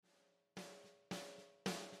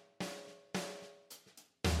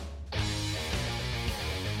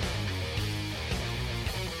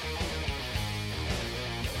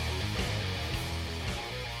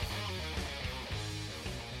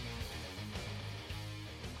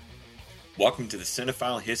Welcome to the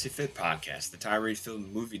Cinephile Hissy Fit Podcast, the tirade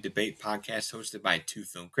film movie debate podcast hosted by two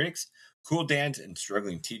film critics, cool dads, and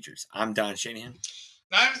struggling teachers. I'm Don Shanahan.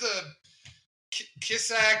 I'm the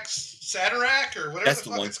Kisak Satarak or whatever That's the the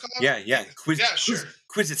fuck one. it's called. Yeah. Yeah, sure.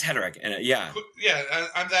 Quiz it's Haderach. And Yeah,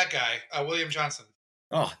 I'm that guy, William Johnson.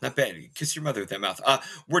 Oh, not bad. Kiss your mother with that mouth.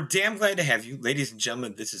 We're damn glad to have you. Ladies and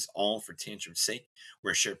gentlemen, this is all for tantrum's sake,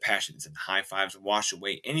 where shared passions and high fives wash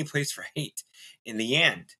away any place for hate. In the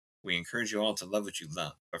end, we encourage you all to love what you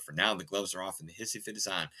love. But for now, the gloves are off and the hissy fit is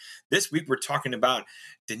on. This week, we're talking about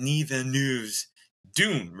Denis Villeneuve's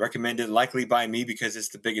Dune, recommended likely by me because it's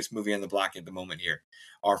the biggest movie on the block at the moment here.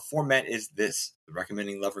 Our format is this. The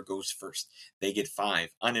recommending lover goes first. They get 5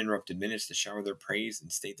 uninterrupted minutes to shower their praise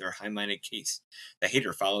and state their high-minded case. The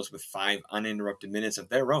hater follows with 5 uninterrupted minutes of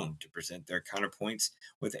their own to present their counterpoints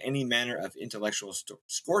with any manner of intellectual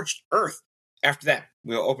scorched earth. After that,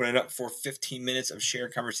 we'll open it up for 15 minutes of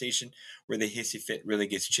shared conversation where the hissy fit really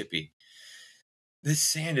gets chippy. This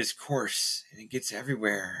sand is coarse and it gets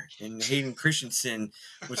everywhere. And Hayden Christensen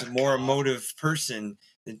was a more emotive person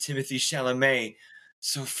than Timothy Chalamet.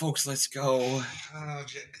 So, folks, let's go. Oh, I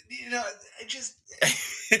just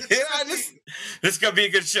this is gonna be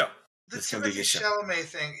a good show. The Timothy Chalamet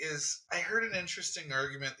thing is. I heard an interesting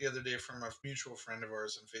argument the other day from a mutual friend of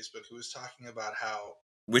ours on Facebook who was talking about how.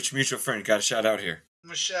 Which mutual friend got a shout out here?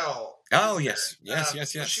 Michelle. Oh yes.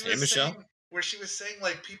 Hey, Michelle. Where she was saying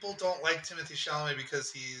like people don't like Timothy Chalamet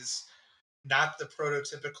because he's not the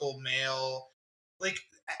prototypical male. Like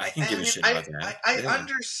I can give a shit about that. I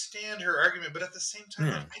understand her argument, but at the same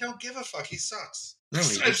time, I don't give a fuck. He sucks. No,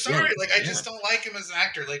 I'm sorry. Like I just don't like him as an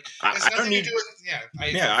actor. Like it's nothing to do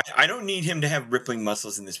with I don't need him to have rippling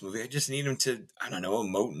muscles in this movie. I just need him to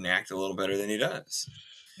emote and act a little better than he does.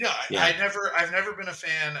 I've never been a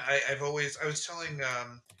fan. I was telling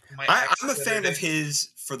my I'm a fan of his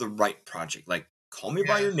for the right project. Like Call Me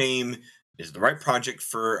by Your Name is the right project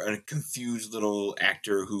for a confused little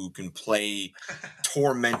actor who can play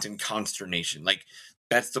torment and consternation. Like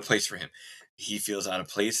that's the place for him. He feels out of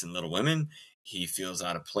place in Little Women. He feels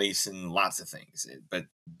out of place in lots of things,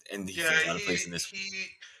 he feels out of place in this.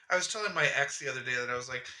 I was telling my ex the other day that I was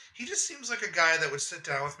like, he just seems like a guy that would sit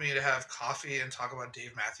down with me to have coffee and talk about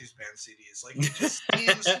Dave Matthews Band CDs. Like, it just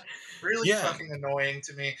seems really fucking annoying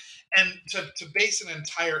to me. And to base an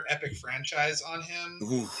entire epic franchise on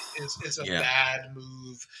him is a bad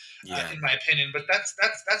move, in my opinion. But that's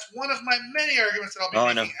one of my many arguments that I'll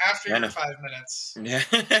be making after your 5 minutes.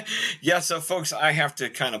 Yeah. So, folks, I have to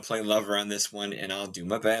kind of play lover on this one, and I'll do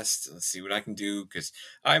my best. Let's see what I can do because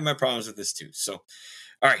I have my problems with this too. So.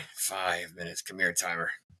 All right, 5 minutes. Come here,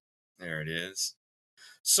 timer. There it is.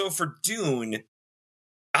 So for Dune,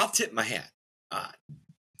 I'll tip my hat.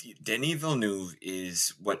 Denis Villeneuve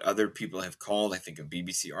is what other people have called, I think a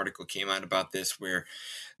BBC article came out about this, where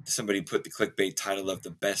somebody put the clickbait title of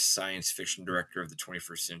the best science fiction director of the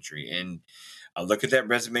 21st century. And I look at that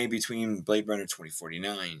resume between Blade Runner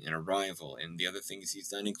 2049 and Arrival and the other things he's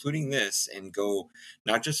done, including this, and go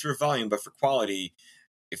not just for volume, but for quality.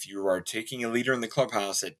 If you are taking a leader in the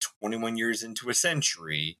clubhouse at 21 years into a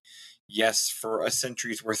century, yes, for a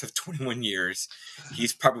century's worth of 21 years,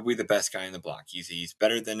 he's probably the best guy in the block. He's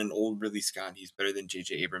better than an old Ridley Scott. He's better than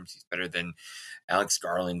J.J. Abrams. He's better than Alex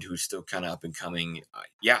Garland, who's still kind of up and coming.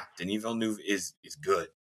 Denis Villeneuve is good.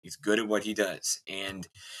 He's good at what he does. And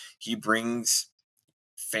he brings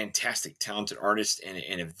fantastic, talented artists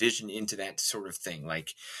and a vision into that sort of thing.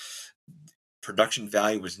 Like, production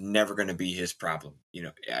value was never going to be his problem.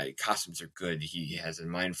 Costumes are good. He has a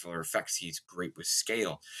mind for effects. He's great with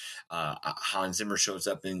scale. Hans Zimmer shows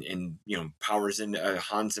up and powers in a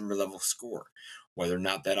Hans Zimmer level score. Whether or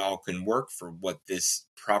not that all can work for what this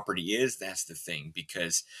property is, that's the thing.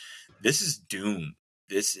 Because this is Dune.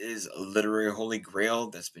 This is a literary holy grail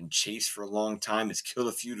that's been chased for a long time. It's killed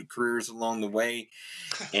a few careers along the way.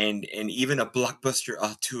 And even a blockbuster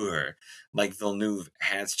auteur like Villeneuve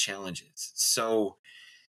has challenges. So,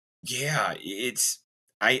 yeah,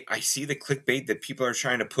 I see the clickbait that people are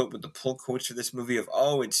trying to put with the pull quotes for this movie of,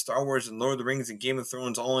 it's Star Wars and Lord of the Rings and Game of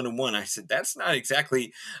Thrones all into one. I said, that's not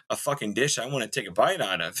exactly a fucking dish I want to take a bite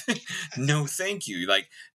out of. No, thank you. Like,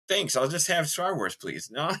 thanks, I'll just have Star Wars, please.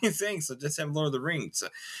 No, thanks, I'll just have Lord of the Rings.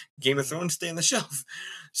 Game of Thrones, stay on the shelf.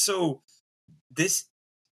 So, this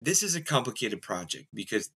is a complicated project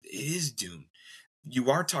because it is Dune.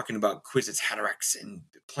 You are talking about Kwisatz Haderachs and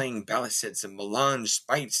playing Balisets and Melange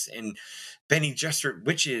Spites and Bene Gesserit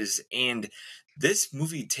witches. And this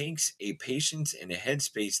movie takes a patience and a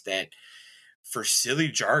headspace that, for silly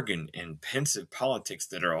jargon and pensive politics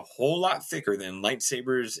that are a whole lot thicker than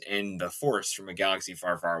lightsabers and the Force from a galaxy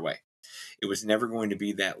far, far away. It was never going to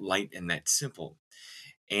be that light and that simple.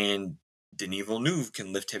 And Denis Villeneuve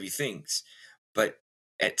can lift heavy things, but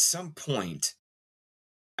at some point,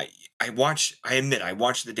 I I admit I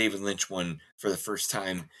watched the David Lynch one for the first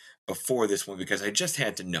time before this one because I just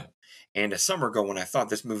had to know. And a summer ago when I thought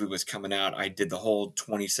this movie was coming out, I did the whole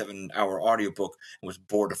 27-hour audiobook and was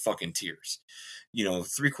bored to fucking tears. You know,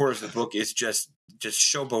 three-quarters of the book is just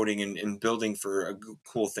showboating and building for a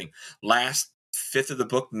cool thing. Last fifth of the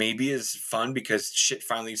book maybe is fun because shit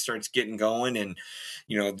finally starts getting going, and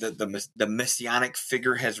you know the messianic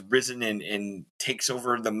figure has risen and takes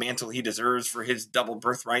over the mantle he deserves for his double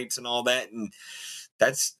birthrights and all that. And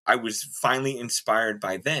that's I was finally inspired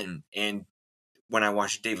by then. And when I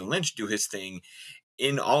watched David Lynch do his thing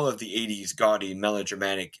in all of the 80s gaudy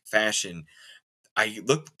melodramatic fashion, I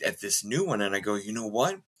looked at this new one and I go, you know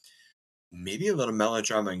what, maybe a little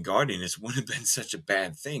melodrama and gaudiness wouldn't have been such a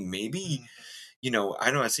bad thing. Maybe, you know,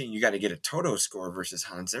 I'm not saying you got to get a Toto score versus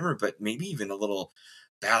Hans Zimmer, but maybe even a little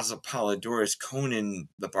Basil Polidorus, Conan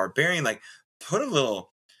the Barbarian. Like, put a little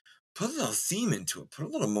theme into it, put a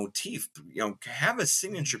little motif. You know, have a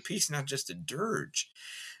signature piece, not just a dirge.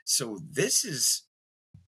 So this is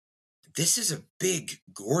a big,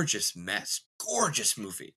 gorgeous mess, gorgeous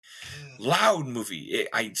movie, loud movie.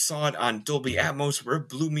 I saw it on Dolby Atmos where it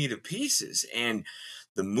blew me to pieces, and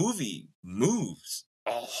the movie moves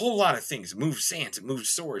a whole lot of things. It moves sands, it moves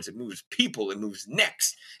swords, it moves people, it moves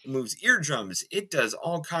necks, it moves eardrums. It does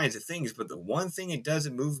all kinds of things, but the one thing it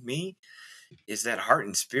doesn't move me is that heart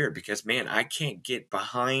and spirit, because man, I can't get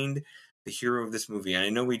behind the hero of this movie. And I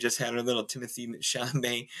know we just had our little Timothy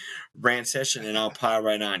Chalamet rant session, and I'll pile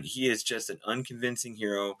right on. He is just an unconvincing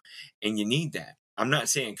hero, and you need that. I'm not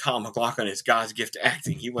saying Kyle MacLachlan is God's gift to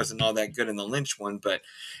acting. He wasn't all that good in the Lynch one, but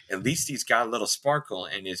at least he's got a little sparkle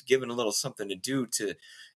and is given a little something to do to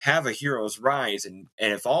have a hero's rise. And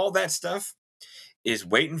if all that stuff is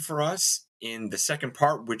waiting for us in the second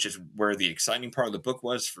part, which is where the exciting part of the book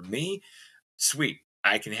was for me, sweet.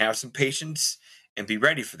 I can have some patience and be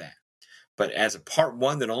ready for that. But as a part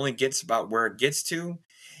one that only gets about where it gets to,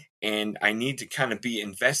 and I need to kind of be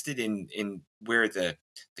invested in where the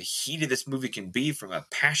heat of this movie can be from a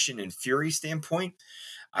passion and fury standpoint,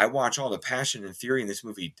 I watch all the passion and fury in this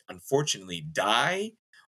movie unfortunately die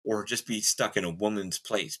or just be stuck in a woman's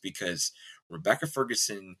place, because Rebecca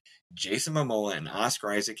Ferguson, Jason Momoa, and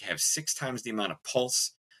Oscar Isaac have 6 times the amount of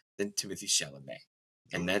pulse than Timothy Chalamet.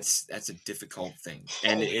 And that's a difficult thing.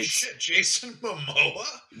 And Holy shit, Jason Momoa?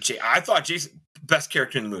 I thought Jason best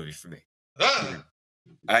character in the movie for me.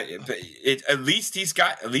 At least he's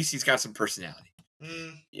got some personality,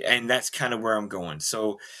 and that's kind of where I'm going.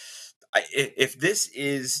 So, if this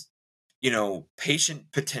is, you know,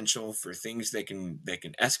 patient potential for things that can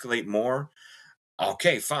escalate more,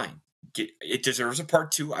 okay, fine. It deserves a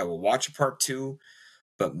part 2. I will watch a part 2.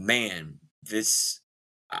 But man,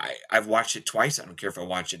 I've watched it twice. I don't care if I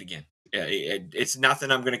watch it again. It's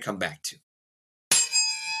nothing I'm going to come back to.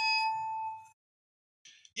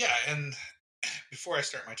 Yeah, and before I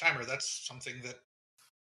start my timer, that's something that,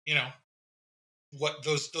 you know, what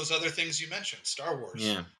those other things you mentioned, Star Wars,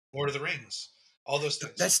 Yeah. Lord of the Rings, all those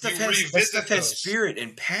things. That stuff has spirit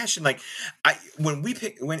and passion. Like when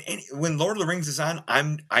Lord of the Rings is on,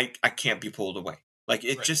 I can't be pulled away. Like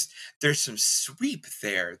it just, there's some sweep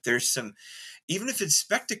there. There's some, even if it's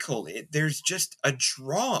spectacle, there's just a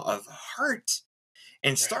draw of heart.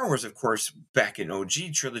 And Star Wars, of course, back in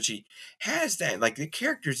OG trilogy, has that. Like the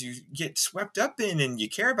characters you get swept up in and you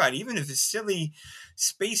care about, even if it's silly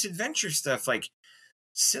space adventure stuff. Like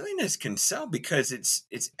silliness can sell because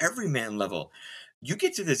it's everyman level. You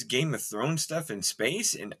get to this Game of Thrones stuff in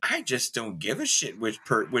space, and I just don't give a shit which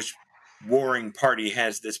warring party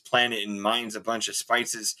has this planet and mines a bunch of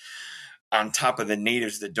spices on top of the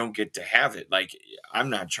natives that don't get to have it. Like, I'm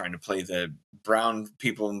not trying to play the brown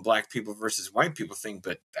people and black people versus white people thing,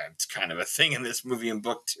 but that's kind of a thing in this movie and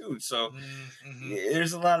book too. So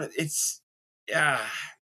there's a lot of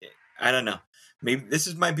I don't know. Maybe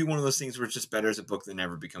this might be one of those things where it's just better as a book than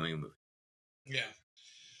ever becoming a movie. Yeah.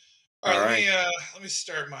 All right. Let me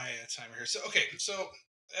start my timer here. So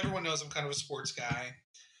everyone knows I'm kind of a sports guy.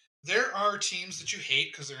 There are teams that you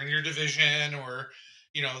hate because they're in your division, or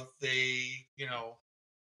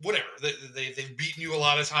whatever. They've beaten you a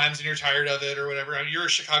lot of times and you're tired of it or whatever. You're a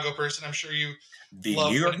Chicago person. I'm sure you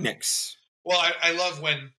love New York Knicks. Well, I love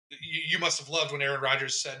when you must have loved when Aaron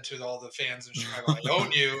Rodgers said to all the fans in Chicago, "I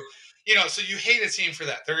own you." So you hate a team for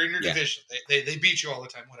that. They're in your division. They beat you all the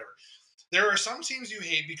time. Whatever. There are some teams you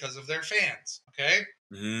hate because of their fans. Okay.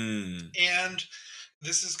 And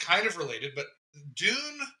this is kind of related, but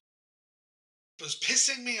Dune was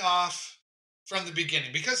pissing me off from the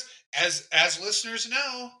beginning, because as listeners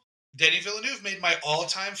know, Denis Villeneuve made my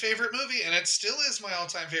all-time favorite movie, and it still is my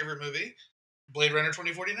all-time favorite movie, Blade Runner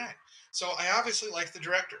 2049. So I obviously like the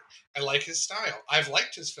director. I like his style. I've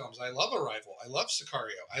liked his films. I love Arrival. I love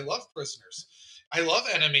Sicario. I love Prisoners. I love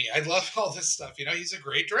Enemy. I love all this stuff. You know, he's a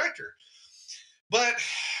great director. But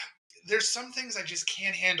there's some things I just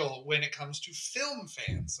can't handle when it comes to film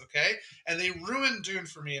fans, okay? And they ruined Dune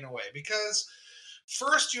for me in a way, because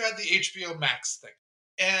first you had the HBO Max thing,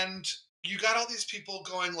 and you got all these people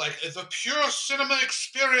going like, the pure cinema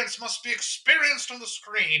experience must be experienced on the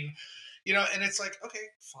screen, you know, and it's like, okay,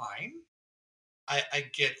 fine, I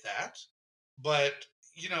get that, but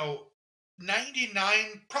you know,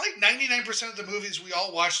 99% of the movies we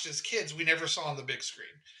all watched as kids we never saw on the big screen.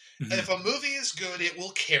 Mm-hmm. If a movie is good, it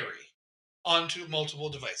will carry onto multiple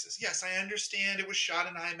devices. Yes, I understand it was shot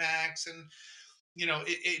in IMAX, and you know,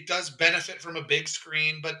 it does benefit from a big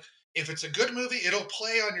screen, but if it's a good movie, it'll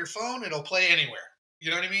play on your phone, it'll play anywhere. You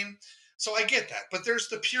know what I mean? So I get that. But there's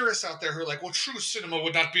the purists out there who are like, well, true cinema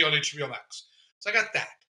would not be on HBO Max. So I got that.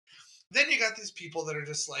 Then you got these people that are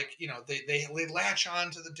just like, you know, they latch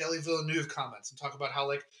on to the Denis Villeneuve comments and talk about how,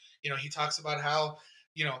 like, you know, he talks about how,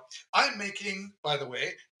 you know, I'm making, by the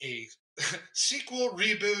way, a sequel,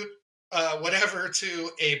 reboot, whatever, to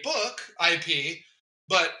a book IP,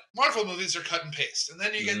 but Marvel movies are cut and paste. And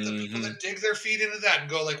then you get the people Mm-hmm. that dig their feet into that and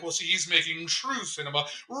go like, well, see, he's making true cinema,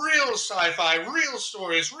 real sci-fi, real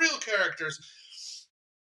stories, real characters.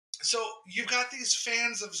 So you've got these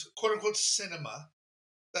fans of quote unquote cinema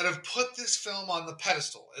that have put this film on the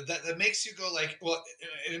pedestal, that makes you go like, well,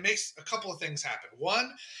 it makes a couple of things happen.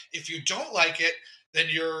 One, if you don't like it, then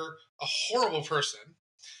you're a horrible person,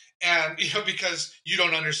 and you know, because you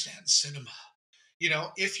don't understand cinema. You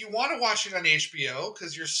know, if you want to watch it on HBO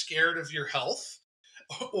because you're scared of your health,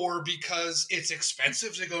 or because it's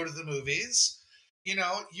expensive to go to the movies, you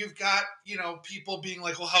know, you've got, you know, people being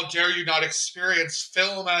like, well, how dare you not experience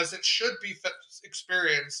film as it should be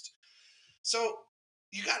experienced. So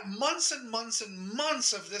you got months and months and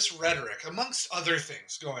months of this rhetoric, amongst other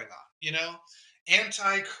things, going on, you know,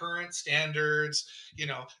 anti-current standards, you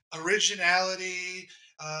know, originality,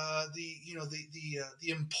 the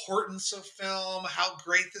importance of film, how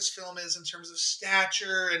great this film is in terms of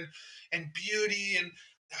stature and beauty, and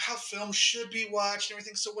how film should be watched and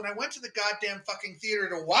everything. So when I went to the goddamn fucking theater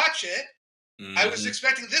to watch it, I was Mm-hmm.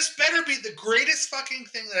 expecting this better be the greatest fucking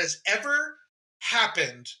thing that has ever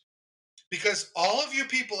happened, because all of you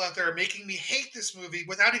people out there are making me hate this movie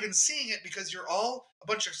without even seeing it, because you're all a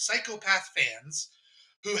bunch of psychopath fans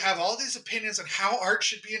who have all these opinions on how art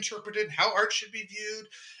should be interpreted and how art should be viewed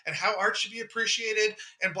and how art should be appreciated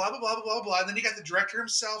and blah blah blah blah blah blah. And then you got the director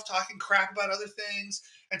himself talking crap about other things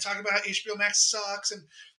and talking about how HBO Max sucks and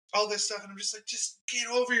all this stuff. And I'm just like, just get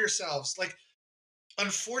over yourselves. Like,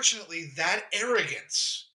 unfortunately, that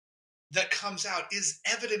arrogance that comes out is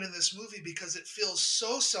evident in this movie because it feels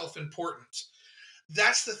so self-important.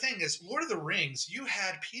 That's the thing, is Lord of the Rings, you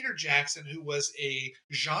had Peter Jackson, who was a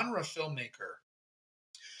genre filmmaker,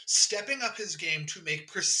 stepping up his game to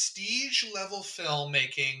make prestige level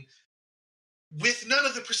filmmaking with none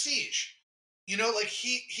of the prestige. You know, like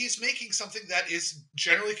he's making something that is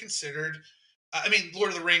generally considered, I mean, Lord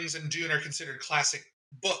of the Rings and Dune are considered classic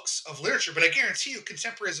books of literature, but I guarantee you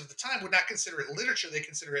contemporaries of the time would not consider it literature. They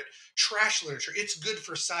consider it trash literature. It's good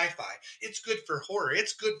for sci-fi. It's good for horror.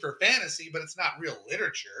 It's good for fantasy, but it's not real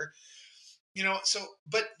literature. You know, so,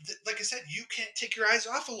 but like I said, you can't take your eyes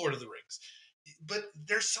off of Lord of the Rings. But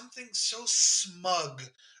there's something so smug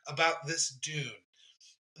about this Dune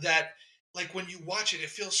that, like, when you watch it, it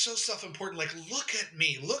feels so self-important. Like, look at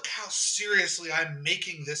me, look how seriously I'm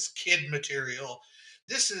making this kid material.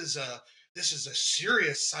 This is a this is a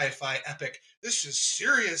serious sci-fi epic. This is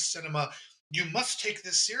serious cinema. You must take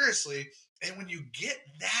this seriously. And when you get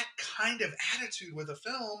that kind of attitude with a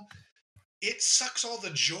film, it sucks all the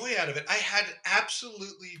joy out of it. I had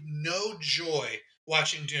absolutely no joy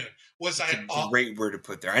watching Dune. Was It's I a all great word to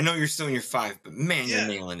put there. I know you're still in your five, but man, you're Yeah,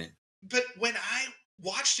 nailing it. but when I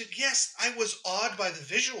watched it, yes, I was awed by the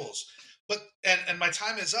visuals. But and my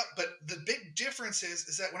time is up. But the big difference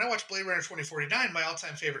is that when I watched Blade Runner 2049, my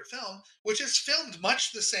all-time favorite film, which is filmed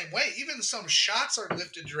much the same way, even some shots are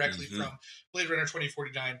lifted directly Mm-hmm. from Blade Runner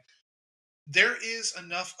 2049. There is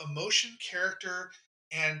enough emotion, character,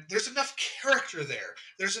 and there's enough character there.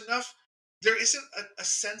 There isn't a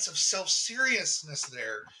sense of self-seriousness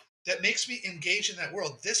there that makes me engage in that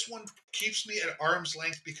world. This one keeps me at arm's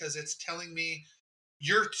length because it's telling me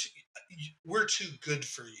you're we're too good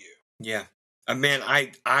for you. Yeah. Man,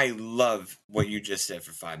 I love what you just said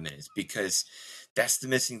for 5 minutes, because That's the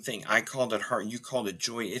missing thing. I called it heart, you called it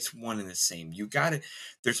joy. It's one and the same. You got to,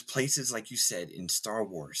 there's places, like you said, in Star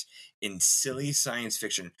Wars, in silly science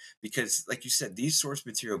fiction, because, like you said, these source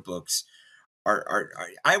material books are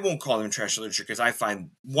I won't call them trash literature, because I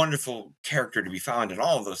find wonderful character to be found in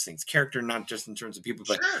all of those things. Character, not just in terms of people,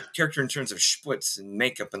 but Sure. character in terms of splits and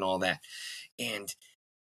makeup and all that. And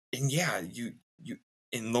yeah, you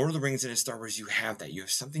in Lord of the Rings and in Star Wars, you have that. You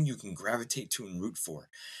have something you can gravitate to and root for.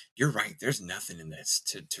 You're right. There's nothing in this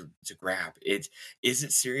to grab. Is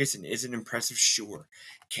it serious and is it impressive? Sure.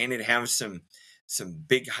 Can it have some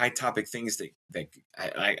big high topic things that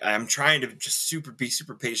I'm trying to just be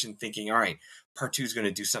super patient, thinking, all right, part two is going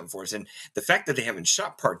to do something for us. And the fact that they haven't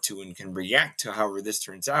shot part two and can react to however this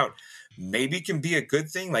turns out, maybe can be a good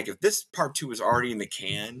thing. Like if this part two was already in the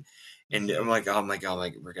can, and I'm like, oh my God,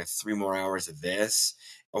 like we're gonna 3 more hours of this.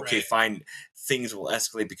 Okay, Right. fine. Things will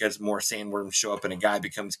escalate because more sandworms show up and a guy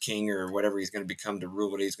becomes king or whatever he's going to become to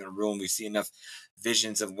rule what he's going to rule. And we see enough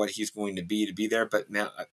visions of what he's going to be there. But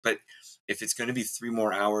now, but if it's going to be 3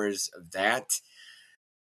 more hours of that,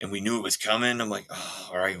 and we knew it was coming, I'm like, oh,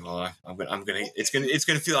 all right, well, it's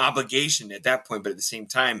gonna feel obligation at that point. But at the same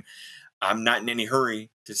time, I'm not in any hurry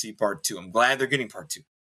to see part two. I'm glad they're getting part two.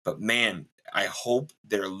 But man, I hope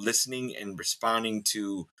they're listening and responding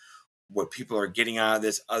to what people are getting out of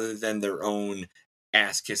this other than their own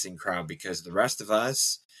ass kissing crowd, because the rest of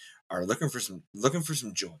us are looking for some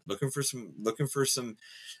joy, looking for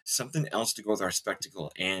something else to go with our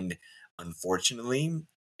spectacle. And unfortunately,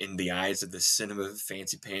 in the eyes of the cinema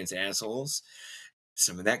fancy pants assholes,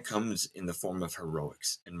 some of that comes in the form of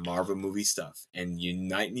heroics and Marvel movie stuff, and you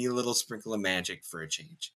might need a little sprinkle of magic for a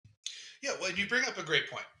change. Yeah, well, and you bring up a great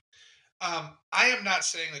point. I am not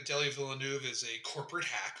saying that Denis Villeneuve is a corporate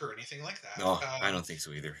hack or anything like that. No, I don't think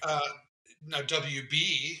so either. Now,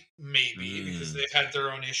 WB maybe because they've had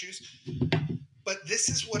their own issues, but this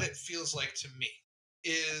is what it feels like to me: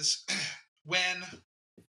 is when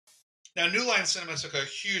now New Line Cinema took a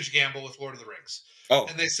huge gamble with Lord of the Rings, Oh,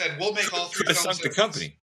 and they said we'll make all three could have films sunk the at once.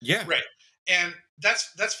 company. Yeah, Right, and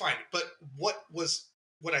that's fine. But what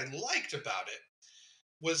I liked about it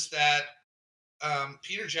was that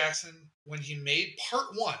Peter Jackson, when he made part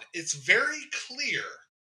one, it's very clear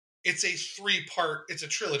it's a it's a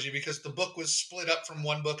trilogy because the book was split up from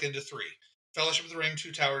one book into three: Fellowship of the Ring,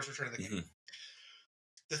 Two Towers, Return of the King.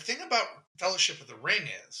 The thing about Fellowship of the Ring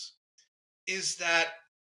is that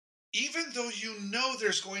even though you know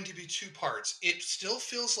there's going to be two parts, it still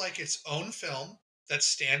feels like its own film that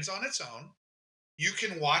stands on its own. You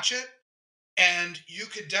can watch it and you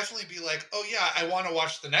could definitely be like, oh yeah, I want to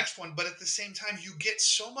watch the next one. But at the same time, you get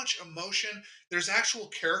so much emotion. There's actual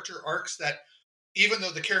character arcs that, even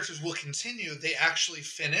though the characters will continue, they actually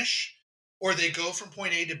finish or they go from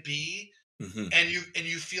point A to B, and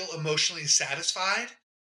you feel emotionally satisfied.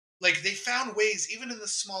 Like they found ways, even in the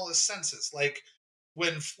smallest senses, like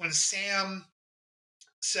when Sam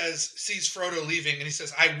sees Frodo leaving and he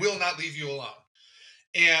says, I will not leave you alone,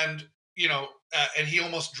 and and he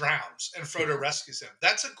almost drowns and Frodo rescues him.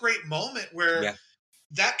 That's a great moment where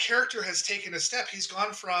that character has taken a step. He's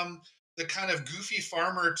gone from the kind of goofy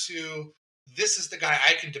farmer to this is the guy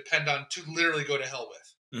I can depend on to literally go to hell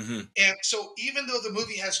with. And so even though the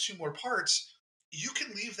movie has two more parts, you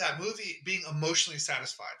can leave that movie being emotionally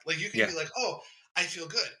satisfied. Like you can be like, oh, I feel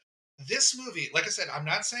good. This movie, like I said, I'm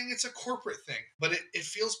not saying it's a corporate thing, but it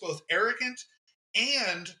feels both arrogant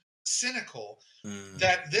and cynical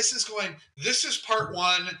that this is part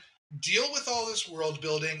one. Deal with all this world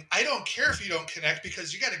building. I don't care if you don't connect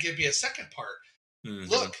because you got to give me a second part.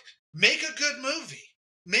 Look, make a good movie.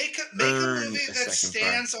 Make a movie that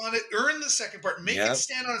stands on it. Earn the second part. Make it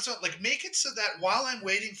stand on its own. Like make it so that while I'm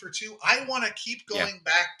waiting for two, I want to keep going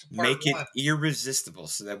back to part one. Make it irresistible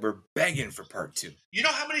so that we're begging for part two. You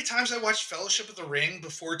know how many times I watched Fellowship of the Ring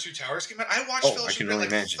before Two Towers came out? I watched Fellowship of the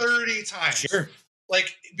Ring like 30 times. Sure.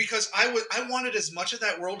 Like because I wanted as much of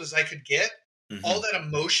that world as I could get, all that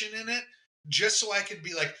emotion in it, just so I could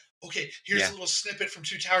be like, okay, here's a little snippet from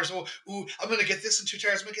Two Towers. Oh, ooh, I'm gonna get this in Two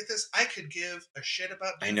Towers. I'm gonna get this. I could give a shit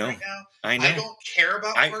about Dune right now. I don't care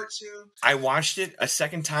about part two. I watched it a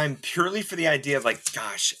second time purely for the idea of like,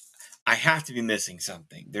 gosh, I have to be missing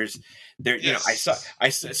something. You know, I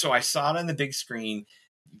saw it on the big screen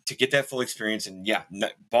to get that full experience, and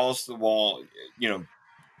balls to the wall, you know,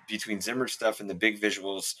 between Zimmer stuff and the big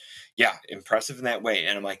visuals, impressive in that way.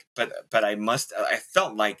 And I'm like, but I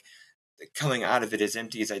felt like coming out of it as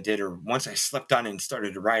empty as I did, or once I slept on it and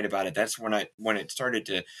started to write about it, that's when it started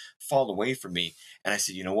to fall away from me. And I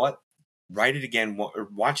said, you know what? Write it again, or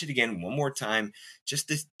watch it again one more time.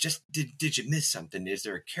 Did you miss something? Is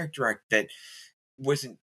there a character arc that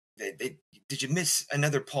did you miss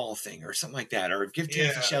another Paul thing or something like that, or give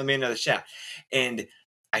Timothy Yeah. Chalamet another shot? And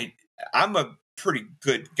I I'm a pretty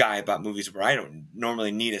good guy about movies where I don't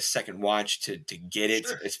normally need a second watch to get it,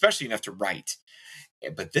 Sure. especially enough to write.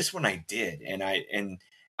 But this one I did, and I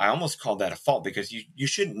almost called that a fault because you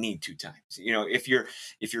shouldn't need two times. You know, if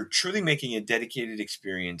you're truly making a dedicated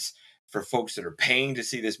experience for folks that are paying to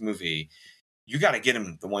see this movie, you got to get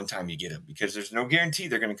them the one time you get them because there's no guarantee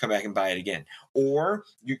they're going to come back and buy it again. Or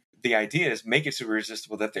the idea is make it so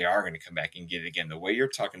irresistible that they are going to come back and get it again. The way you're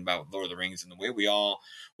talking about Lord of the Rings and the way we all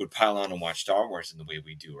would pile on and watch Star Wars in the way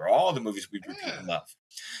we do, or all the movies we repeat Yeah. and love.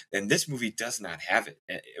 And this movie does not have it.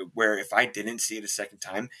 Where if I didn't see it a second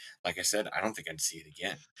time, like I said, I don't think I'd see it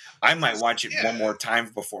again. I might Because watch it one yeah. more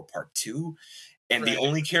time before part two. And the Right.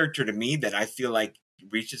 only character to me that I feel like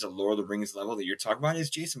reaches a Lord of the Rings level that you're talking about is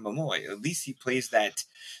Jason Momoa. At least he plays that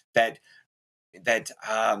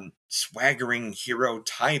swaggering hero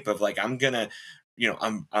type of like I'm gonna,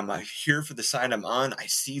 I'm here for the side I'm on. I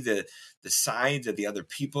see the sides of the other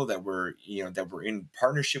people that we're in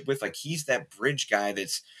partnership with. Like he's that bridge guy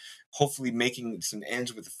that's hopefully making some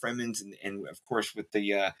ends with the Fremens and of course with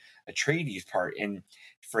the Atreides part. And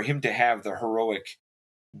for him to have the heroic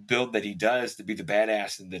build that he does to be the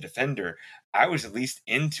badass and the defender, I was at least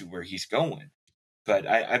into where he's going. But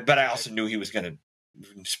I Right. also knew he was gonna,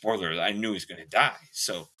 spoiler, I knew he was gonna die.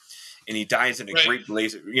 So and he dies in a Right. great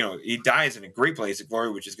blaze he dies in a great blaze of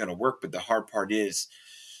glory, which is gonna work, but the hard part is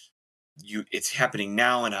it's happening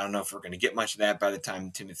now, and I don't know if we're gonna get much of that by the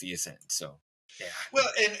time Timothy is in. So yeah. Well,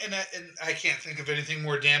 and I can't think of anything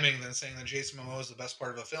more damning than saying that Jason Momoa is the best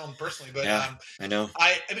part of a film, personally. But Yeah, I know.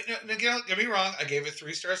 I mean, don't get me wrong. I gave it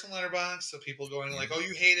 3 stars on Letterboxd. So people going Yeah. like, "Oh,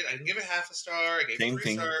 you hate it." I didn't give it half a star. I gave it Same three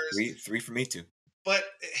thing. stars. Three for me too. But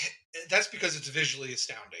that's because it's visually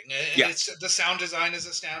astounding, and Yeah. it's the sound design is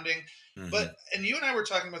astounding. But Hmm. and you and I were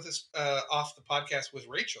talking about this off the podcast with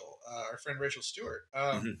Rachel, our friend Rachel Stewart.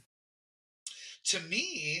 Hmm. To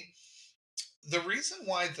me, the reason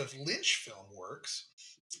why the Lynch film works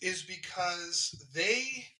is because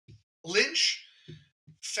Lynch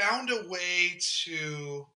found a way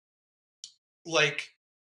to like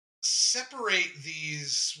separate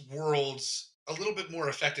these worlds a little bit more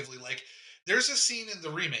effectively. Like there's a scene in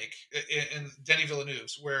the remake in Denis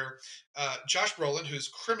Villeneuve's where Josh Brolin, who's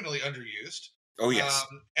criminally underused, Oh yes.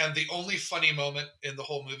 and the only funny moment in the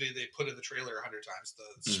whole movie they put in the trailer 100 times,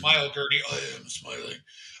 the Hmm. smile gurney, I am smiling.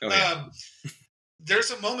 Oh yeah. Um,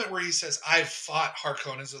 there's a moment where he says, "I've fought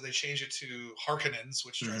Harkonnens," so they change it to Harkonnens,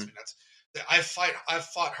 which drives me Hmm. nuts. I've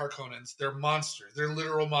fought Harkonnens. They're monsters. They're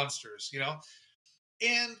literal monsters, you know.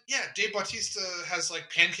 And yeah, Dave Bautista has like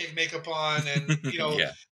pancake makeup on, and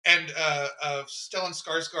Yeah. and Stellan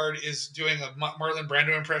Skarsgård is doing a Marlon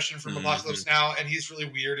Brando impression from Hmm. Apocalypse Now, and he's really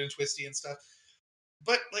weird and twisty and stuff.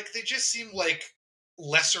 But like they just seem like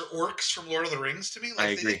lesser orcs from Lord of the Rings to me. I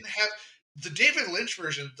Like they agree. didn't have the David Lynch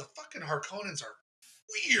version. The fucking Harkonnens are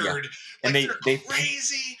Yeah. weird. And Like they're they paint,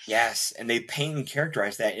 crazy. yes, and they paint and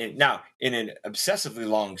characterize that now in an obsessively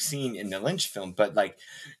long scene in the Lynch film. But like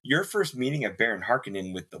your first meeting of Baron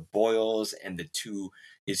Harkonnen with the Boyles and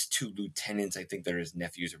his two lieutenants, I think they're his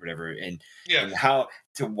nephews or whatever, Yeah, and how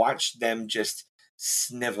to watch them just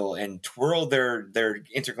snivel and twirl their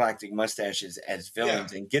intergalactic mustaches as yeah,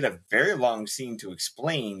 villains and get a very long scene to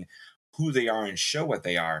explain who they are and show what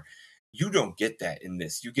they are. You don't get that in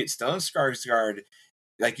this. You get Stellan Skarsgård,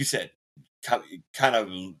 like you said, kind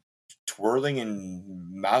of twirling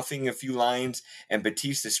and mouthing a few lines, and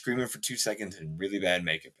Batista screaming for 2 seconds in really bad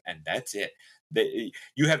makeup, and that's it.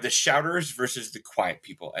 You have the shouters versus the quiet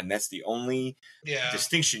people, and that's the only yeah.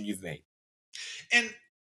 distinction you've made. And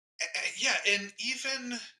yeah, and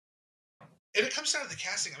even and it comes down to the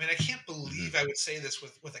casting. I mean, I can't Hmm. believe I would say this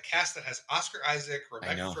with a cast that has Oscar Isaac, I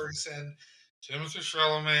Rebecca know. Ferguson, Timothée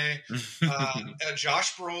Chalamet,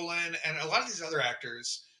 Josh Brolin, and a lot of these other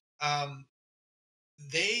actors. Um,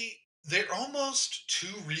 they they're almost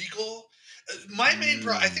too regal. My main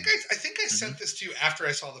pro, Mm. I think I Mhm. sent this to you after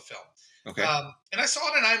I saw the film. Okay. And I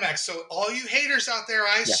saw it in IMAX. So all you haters out there,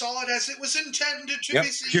 I Yeah. saw it as it was intended to be Yep.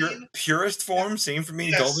 seen. Purest Yeah. form. Same for me.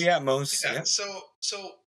 Dolby Yes. Atmos. Yeah. Yep.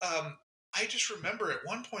 So I just remember at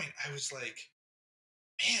one point I was like,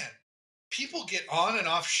 man, people get on and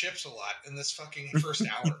off ships a lot in this fucking first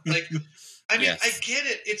hour. Like, I mean, I Yes. get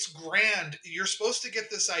it. It's grand. You're supposed to get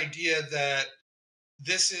this idea that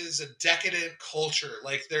this is a decadent culture.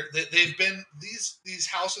 Like they've been these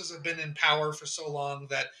houses have been in power for so long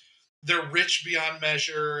that they're rich beyond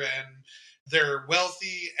measure and they're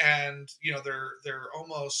wealthy and they're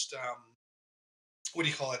almost what do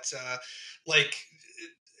you call it? Like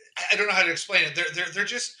I don't know how to explain it. They're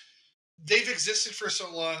just they've existed for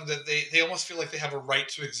so long that they almost feel like they have a right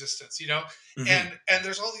to existence, you know. Mm-hmm. And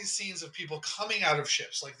there's all these scenes of people coming out of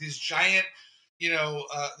ships, like these giant,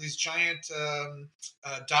 these giant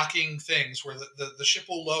docking things where the ship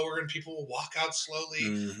will lower and people will walk out slowly,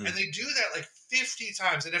 Mm-hmm. and they do that like 50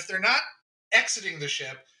 times. And if they're not exiting the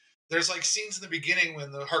ship, there's like scenes in the beginning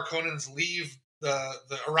when the Harkonnens leave the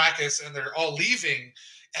Arrakis and they're all leaving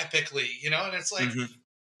epically, you know. And Mm-hmm.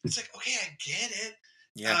 it's like, okay, I get it.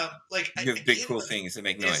 Yeah. Like You I have big get it, cool but things that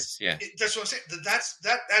make noise. Yeah. that's what I'm saying.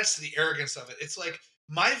 That's the arrogance of it. It's like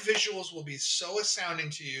my visuals will be so astounding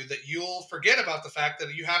to you that you'll forget about the fact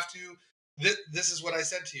that you have to. This is what I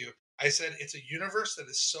said to you. I said it's a universe that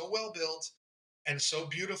is so well built and so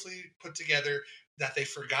beautifully put together that they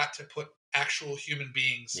forgot to put actual human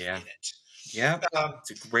beings Yeah. in it. Yeah.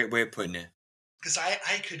 It's a great way of putting it. Because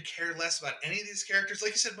I could care less about any of these characters.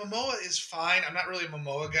 Like you said, Momoa is fine. I'm not really a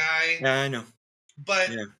Momoa guy, Yeah, I know. but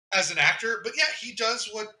Yeah. as an actor, but yeah, he does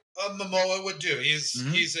what Momoa would do.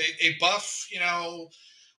 Mm-hmm. He's a buff,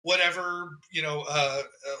 whatever,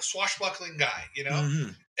 swashbuckling guy, Mm-hmm.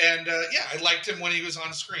 and yeah, I liked him when he was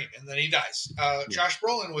on screen, and then he dies. Yeah. Josh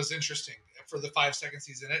Brolin was interesting for the 5 seconds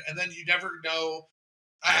he's in it, and then you never know.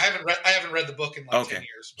 Yeah. I haven't read the book in like 10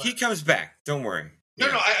 years, but He comes back. Don't worry. no,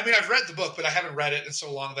 Yeah. no. I mean, I've read the book, but I haven't read it in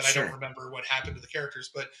so long that I don't Sure. remember what happened to the characters.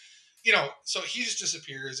 But so he just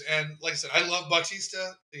disappears. And like I said, I love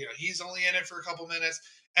Bautista. He's only in it for a couple minutes.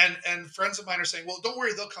 And friends of mine are saying, "Well, don't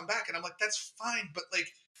worry, they'll come back." And I'm like, "That's fine, but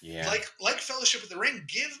Yeah. like Fellowship of the Ring,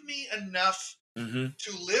 give me enough Mm-hmm.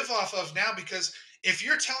 to live off of now. Because if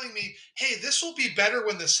you're telling me, hey, this will be better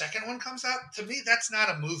when the second one comes out, to me, that's not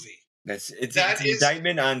a movie. It's That an is,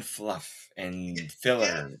 indictment on fluff and yeah,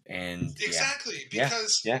 filler and yeah. exactly, Yeah.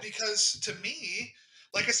 because Yeah. to me,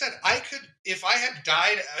 like I said, I could, if I had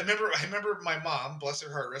died. I remember my mom, bless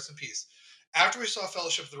her heart, rest in peace. After we saw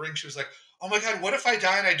Fellowship of the Ring, she was like, "Oh my god, what if I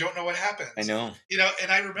die and I don't know what I happens?" know.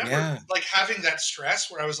 And I remember Yeah. like having that stress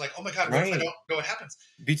where I was like, "Oh my god, what if I Right. don't know what happens?"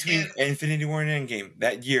 Between And Infinity War and Endgame,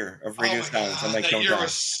 that year of oh radio my silence, I'm god, like, that don't year die.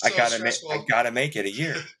 was so I stressful. gotta make it a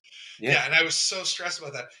year. Yeah. Yeah, and I was so stressed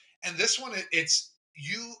about that. And this one, it's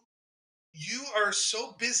you. You are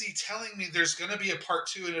so busy telling me there's going to be a part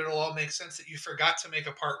two and it'll all make sense that you forgot to make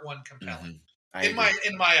a part one compelling. Mm-hmm. I In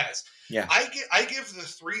agree. my eyes, Yeah. I give the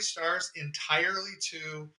 3 stars entirely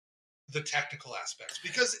to the technical aspects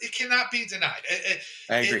because it cannot be denied.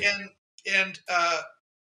 I agree. And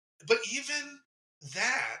but even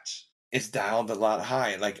that, It's dialed a lot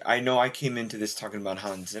high. Like I know I came into this talking about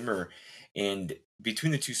Hans Zimmer, and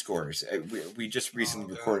between the two scores, we just recently oh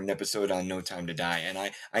god, recorded an episode on No Time to Die, and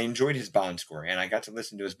I enjoyed his Bond score, and I got to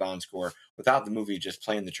listen to his Bond score without the movie, just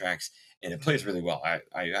playing the tracks, and it plays Mhm. really well.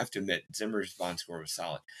 I have to admit, Zimmer's Bond score was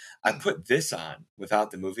solid. I Hmm. put this on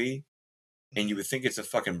without the movie, and you Mhm. would think it's a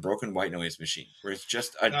fucking broken white noise machine, where it's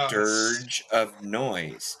just a No, it's dirge of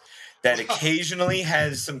noise that occasionally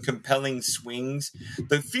has some compelling swings.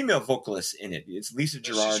 The female vocalist in it, she's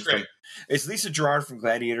great. it's Lisa Gerard from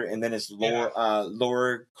Gladiator, and then it's Yeah.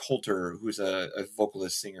 Laura Coulter, who's a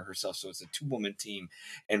vocalist singer herself. So it's a 2-woman team,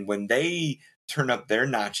 and when they turn up their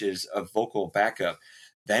notches of vocal backup,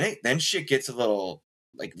 then shit gets a little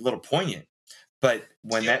poignant. But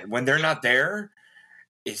Yep. when they're Yep. not there,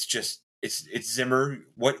 it's just it's Zimmer.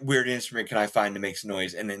 What weird instrument can I find that makes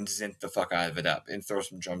noise, and then synth the fuck out of it up and throw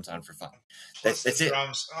some drums on for fun. Plus the That's it.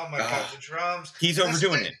 drums. Oh my god, Ah, the drums. he's And that's the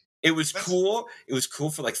overdoing thing. it. It was That's cool. It was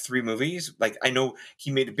cool for like 3 movies. Like I know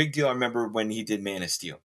he made a big deal. I remember when he did Man of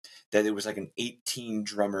Steel, that it was like an 18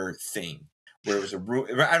 drummer thing where it was a room.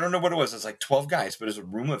 I don't know what it was. It was like 12 guys, but it was a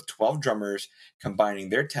room of 12 drummers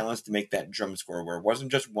combining their talents to make that drum score. Where it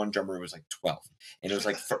wasn't just one drummer; it was like 12, and it was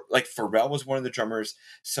like Pharrell was one of the drummers.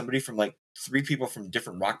 Somebody from like 3 people from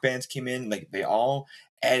different rock bands came in. Like they all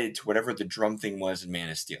added to whatever the drum thing was in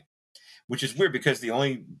Man of Steel, which is weird because the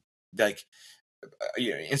only like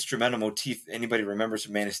instrumental motif anybody remembers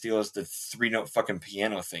from Man of Steel is the 3-note fucking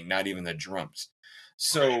piano thing, not even the drums. right.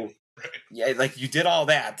 So Right. yeah, like you did all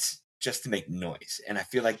that just to make noise, and I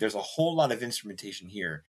feel like there's a whole lot of instrumentation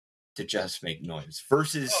here to just make noise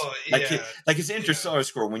versus Oh yeah. like his Yeah. Interstellar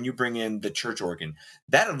score when you bring in the church organ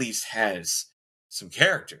that at least has some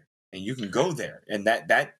character, and you can go there, and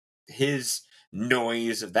that his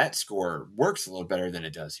noise of that score works a little better than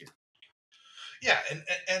it does here. Yeah.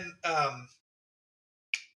 And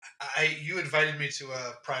you invited me to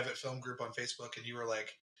a private film group on Facebook, and you were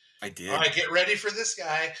like, I "All did. right, get ready for this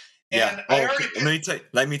guy." Yeah. And I Oh, already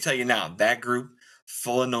picked. let me tell you now. That group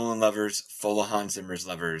full of Nolan lovers, full of Hans Zimmer's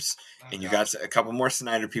lovers, Oh and you God, got a couple more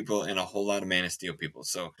Snyder people and a whole lot of Man of Steel people.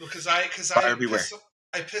 So because buyer beware.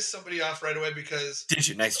 I pissed somebody off right away because Did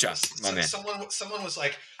you? Nice job, my man. someone was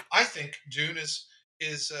like, "I think Dune is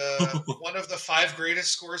one of the 5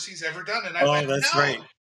 greatest scores he's ever done," and I Oh, went, that's "No." right.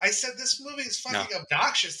 I said, "This movie is No. fucking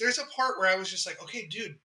obnoxious." There's a part where I was just like, "Okay,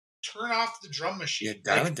 dude, turn off the drum Yeah, machine."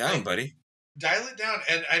 dial it down, buddy. Dial it down.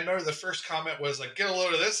 And I remember the first comment was like, "Get a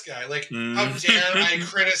load of this guy." Like, how dare I Mm.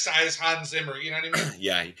 criticize Hans Zimmer? You know what I mean?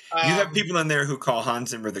 Yeah, you have people in there who call Hans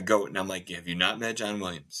Zimmer the GOAT, and I'm like, have you not met John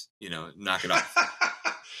Williams? Knock it off.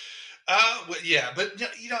 Well, yeah, but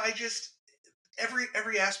I just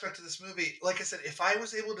every aspect of this movie, like I said, if I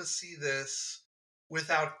was able to see this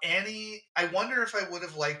without any, I wonder if I would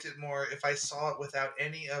have liked it more if I saw it without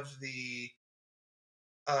any of the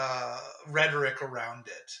rhetoric around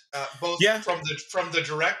it, both Yeah, from the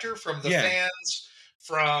director, from the yeah. fans,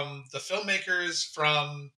 from the filmmakers,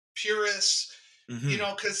 from purists. Hmm.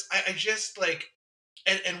 Because I just like,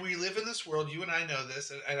 and we live in this world. You and I know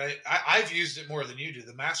this, and I've used it more than you do.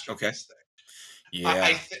 The Okay. masterpiece thing.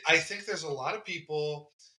 Yeah. I think there's a lot of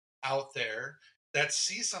people out there that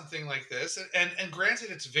see something like this, and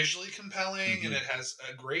granted, it's visually compelling and Hmm. it has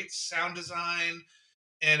a great sound design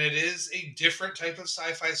and it is a different type of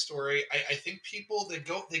sci-fi story. I think people they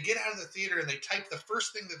get out of the theater and they type the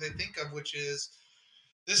first thing that they think of, which is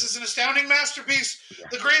this is an astounding masterpiece, Yeah.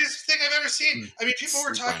 the greatest thing I've ever seen. Mm. I mean, people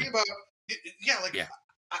were Sleep on talking it. about yeah, like Yeah.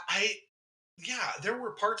 I yeah, there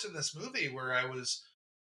were parts in this movie where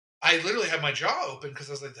I literally had my jaw open because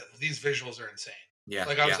I was like, these visuals are insane. Yeah.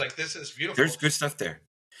 Like I was Yeah. like, this is There's beautiful. good stuff there.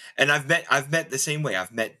 And I've met the same way.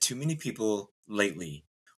 I've met too many people lately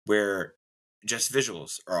where just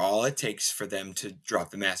visuals are all it takes for them to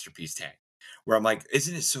drop the masterpiece tag. Where I'm like,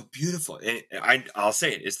 isn't it so beautiful? I'll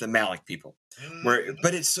say it. It's the Malik people. Mhm.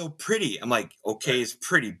 But it's so pretty. I'm like, Right. okay, it's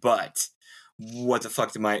pretty, but what the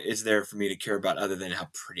fuck is there for me to care about other than how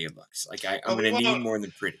pretty it looks? Like I'm Well, we gonna need won't. more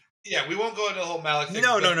than pretty. Yeah, we won't go into the whole Malik thing,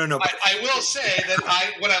 No, but no, no, no. But I will say that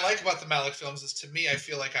I what I like about the Malik films is to me, I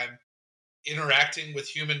feel like I'm interacting with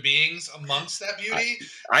human beings amongst that I, beauty.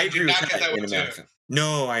 I I do agree with not get that that in with a Dune. marathon.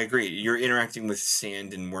 No, I agree. You're interacting with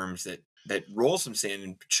sand and worms that roll some sand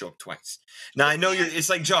and show up twice. Now Well, I know yeah, it's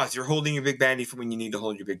like Jaws. You're holding your big baddie for when you need to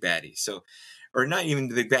hold your big baddie. So, or not even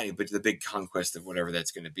the big baddie, but the big conquest of whatever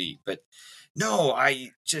that's going to be. But no,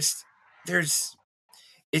 I just there's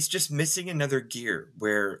it's just missing another gear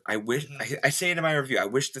where I wish mhm. I say it in my review. I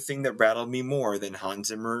wish the thing that rattled me more than Hans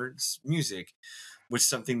Zimmer's music was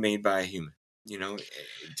something made by a human.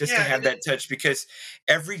 Just to Yeah, have that touch, because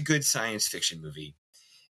every good science fiction movie,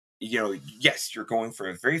 yes, you're going for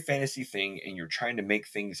a very fantasy thing and you're trying to make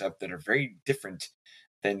things up that are very different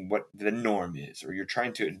than what the norm is, or you're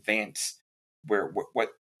trying to advance what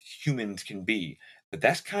humans can be. But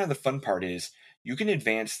that's kind of the fun part, is you can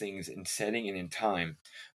advance things in setting and in time,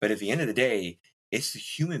 but at the end of the day, it's the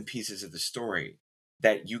human pieces of the story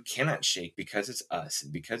that you cannot shake, because it's us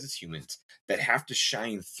and because it's humans that have to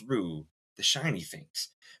shine through the shiny things,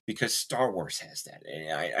 because Star Wars has that.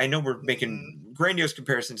 And I know we're mhm. making grandiose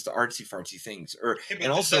comparisons to artsy fartsy things, or Hey, and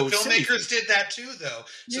but the also silly filmmakers things. did that too, though.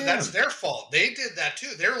 So Yeah. that's their fault. They did that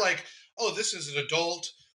too. They're like, "Oh, this is an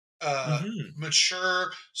adult, uh, Hmm.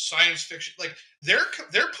 mature science fiction." Like they're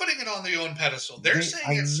putting it on their own pedestal. They're saying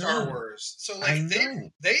I it's Star know. Wars. So I like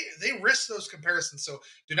know. they risk those comparisons. So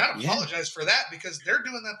do not Yeah. apologize for that because they're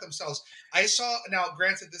doing that themselves. I saw now.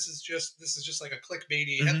 Granted, this is just like a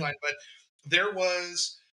clickbaity Hmm. headline, but there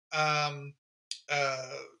was um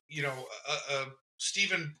uh, a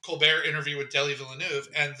Stephen Colbert interview with Denis Villeneuve,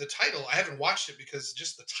 and the title, I haven't watched it because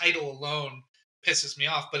just the title alone pisses me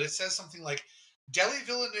off, but it says something like Denis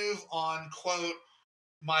Villeneuve on quote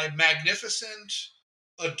my magnificent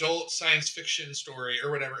adult science fiction story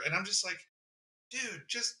or whatever, and I'm just like, dude,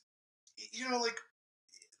 just like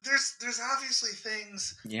there's obviously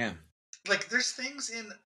things Yeah. like there's things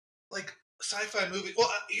in like sci-fi movie.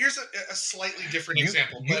 Well, here's a slightly different You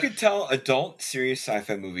example, you but could tell adult serious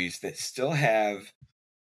sci-fi movies that still have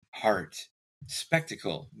heart,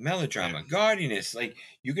 spectacle, yeah, melodrama, gaudiness. Like,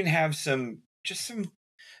 you can have something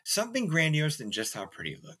grandiose than just how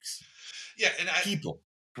pretty it looks. yeah, and People,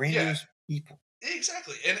 yeah, grandiose people.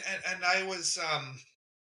 exactly. And I was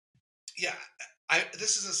yeah, I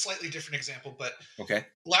this is a slightly different example, but Okay.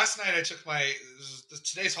 last night I took my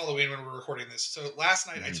today's Halloween when we're recording this. So last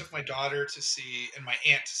night I Hmm. took my daughter to see and my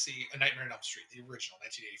aunt to see A Nightmare on Elm Street, the original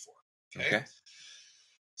 1984. Okay? Okay.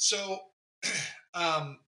 So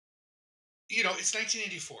um it's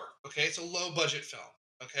 1984, okay? It's a low budget film,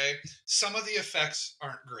 okay? Some of the effects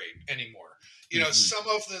aren't great anymore. Hmm. Some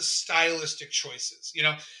of the stylistic choices,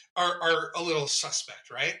 are a little suspect,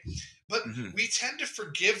 right? But Hmm. we tend to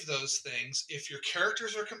forgive those things if your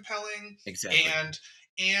characters are compelling Exactly. and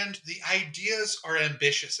and the ideas are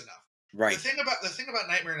ambitious enough. The Right. thing about the thing about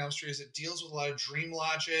Nightmare on Elm Street is it deals with a lot of dream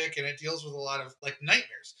logic and it deals with a lot of like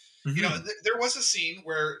nightmares. You know, Hmm. there was a scene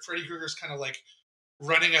where Freddy Krueger's kind of like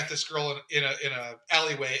running at this girl in a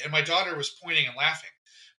alleyway, and my daughter was pointing and laughing.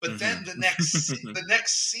 But then Hmm. the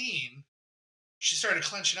next scene, she started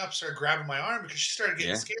clenching up, started grabbing my arm because she started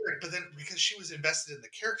getting Yeah. scared. But then because she was invested in the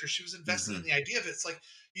character, she was invested in Hmm. the idea of it. It's like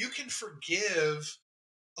you can forgive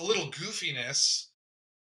a little goofiness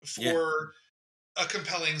Yeah. for a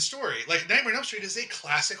compelling story. Like Nightmare on Elm Street is a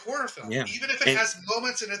classic horror film, Yeah. even if it And has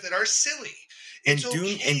moments in it that are silly. It's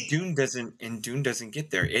okay. Dune doesn't get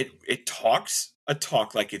there. It talks a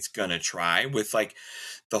talk like it's gonna try with like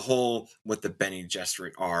the whole what the Benny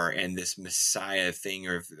Gesserit are and this Messiah thing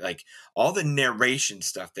or like all the narration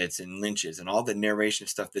stuff that's in Lynch's and all the narration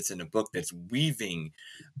stuff that's in a book that's weaving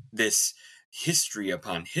this history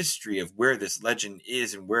upon history of where this legend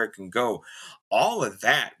is and where it can go. All of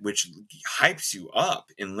that, which hypes you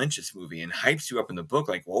up in Lynch's movie and hypes you up in the book,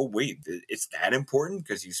 like, oh, wait, it's that important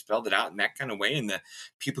because you spelled it out in that kind of way, and the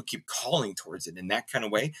people keep calling towards it in that kind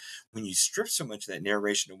of way. When you strip so much of that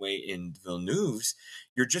narration away in Villeneuve's,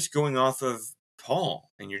 you're just going off of Paul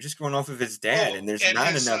and you're just going off of his dad, Oh, and there's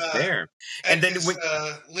not enough there. and And then his when,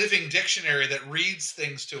 living dictionary that reads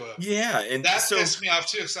things to him. yeah, and That so, pissed me off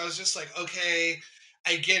too, because I was just like, okay,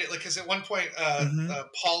 I get it. Like, because at one point, mhm.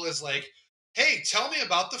 Paul is like, "Hey, tell me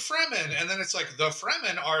about the Fremen," and then it's like, "The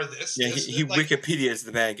Fremen are this, Yeah, this, he like." Wikipedia is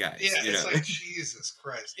the bad guys, Yeah, you it's know. like Jesus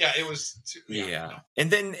Christ. Yeah, it was. Yeah, no. Yeah, and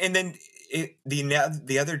then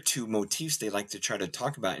the other two motifs they like to try to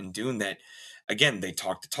talk about in doing that, again, they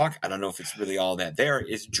talk to talk. I don't know if it's really all that there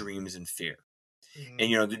is dreams and fear, and Mhm.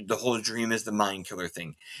 you know the whole dream is the mind killer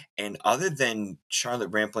thing. And other than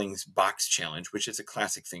Charlotte Rampling's box challenge, which is a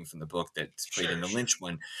classic thing from the book that's played in Sure, the sure. Lynch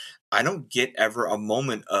one, I don't get ever a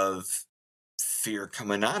moment of fear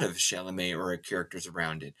coming out of Chalamet or characters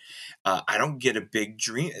around it. I don't get a big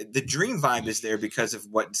dream. The dream vibe is there because of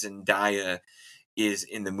what Zendaya is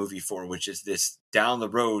in the movie for, which is this down the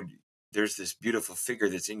road. There's this beautiful figure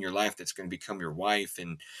that's in your life that's going to become your wife,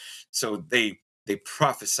 and so they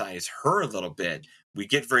prophesize her a little bit. We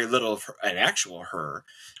get very little of her, an actual her.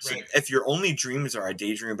 So Right. if your only dreams are a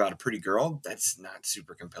daydream about a pretty girl, that's not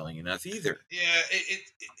super compelling enough either. Yeah,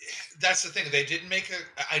 that's the thing. They didn't make a.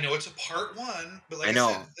 I know it's a part one, but like I I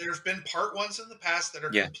said, know. there have been part ones in the past that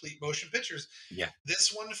are Yeah. complete motion pictures. Yeah.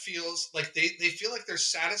 This one feels like they feel like they're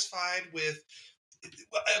satisfied with.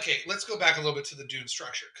 Well, okay, let's go back a little bit to the Dune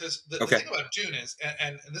structure because the Okay. thing about Dune is,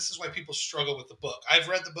 and this is why people struggle with the book. I've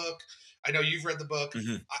read the book. I know you've read the book.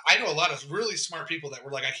 Hmm. I know a lot of really smart people that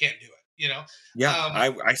were like, I can't do it. You know, Yeah. um,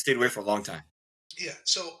 I stayed away for a long time. yeah.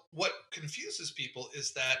 So what confuses people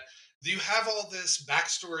is that you have all this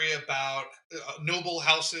backstory about noble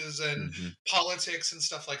houses and Hmm. politics and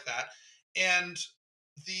stuff like that, and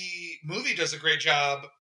the movie does a great job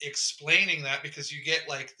explaining that because you get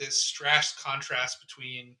like this strash contrast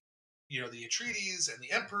between the Atreides and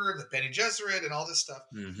the Emperor, the Bene Gesserit, and all this stuff.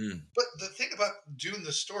 Hmm. But the thing about Dune,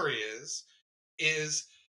 the story is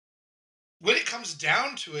when it comes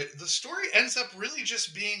down to it, the story ends up really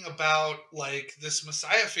just being about like this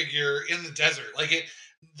messiah figure in the desert. Like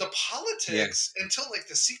the Yeah. politics until like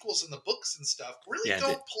the sequels and the books and stuff really Yeah.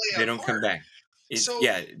 don't play They a don't come part. back. It's So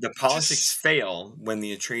yeah. The to politics s- fail when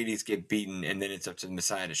the Atreides get beaten, and then it's up to the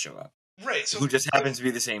Messiah to show up, right, so who just the happens to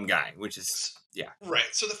be the same guy, which is s- yeah.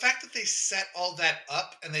 right, so the fact that they set all that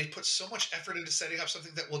up and they put so much effort into setting up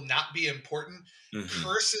something that will not be important Hmm.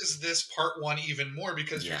 curses this part one even more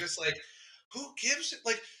because you're Yeah. just like, who gives it?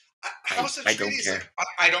 Like I House of I don't Treaties, like care.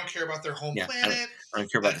 I don't care about their home Yeah. planet. I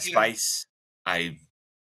don't care about the You know, spice. I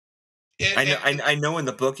and I know in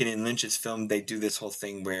the book and in Lynch's film they do this whole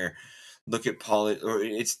thing where look at Paul or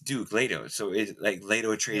it's Duke Leto. So it's like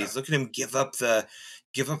Leto yeah, Atreides. Look at him give up the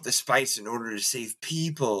spice in order to save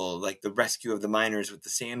people, like the rescue of the miners with the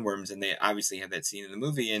sandworms, and they obviously have that scene in the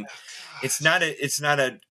movie. And oh, it's God.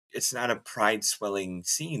 not it's not a pride swelling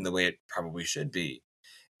scene the way it probably should be.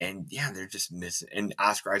 And yeah, they're just missing. And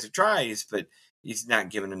Oscar Isaac tries, but he's not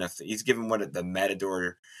given enough. He's given what the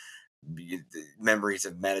Matador the memories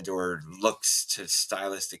of Matador looks to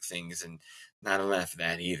stylistic things, and not enough of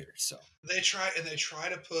that either. So They try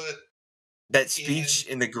to put that in speech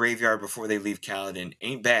in the graveyard before they leave Caledon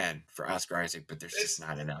ain't bad for Oscar Isaac, but there's just it's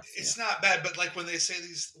not enough. Yeah. it's not bad, but like when they say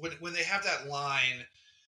these when they have that line,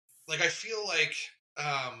 like I feel like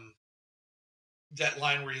um that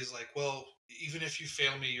line where he's like, well, even if you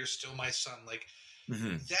fail me, you're still my son. Like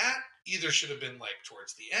Hmm. that either should have been like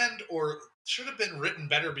towards the end or should have been written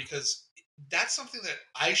better because that's something that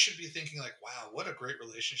I should be thinking like, wow, what a great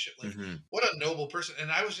relationship. Like Hmm. what a noble person. And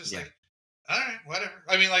I was just Yeah. like, All right, whatever.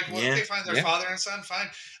 I mean, like, well, Yeah, okay, fine. They're yeah, father and son, fine.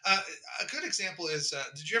 Uh, a good example is,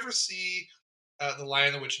 did you ever see The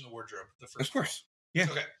Lion, the Witch, and the Wardrobe, the of first film? course. Yeah,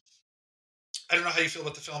 Okay, I don't know how you feel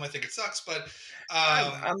about the film. I think it sucks, but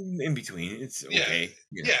I'm in between. It's yeah, okay.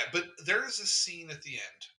 Yeah. yeah. But there is a scene at the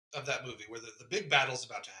end of that movie where the big battle's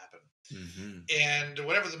about to happen, Hmm. and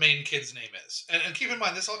whatever the main kid's name is, and keep in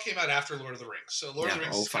mind this all came out after Lord of the Rings, so Lord of Yeah. the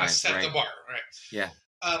Oh Rings kind of five. set the Right. bar, right? Yeah.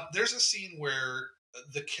 There's a scene where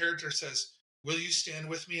the character says, "Will you stand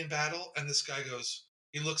with me in battle?" And this guy goes,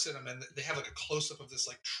 he looks at him, and they have like a close up of this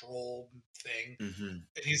like troll thing, Hmm.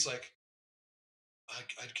 and he's like,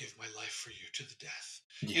 I'd give my life for you to the death,"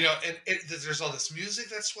 Yeah. and there's all this music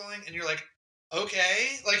that's swelling, and you're like,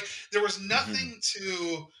 okay, like there was Hmm. nothing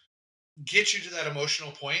to get you to that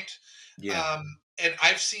emotional point. Yeah. Um, and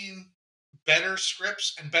I've seen better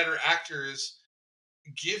scripts and better actors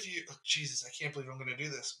give you. Oh, Jesus, I can't believe I'm going to do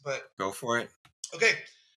this, but Go for it. okay,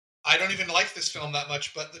 I don't even like this film that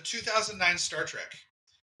much, but the 2009 Star Trek,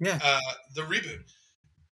 Yeah. uh, the reboot,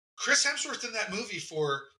 Chris Hemsworth in that movie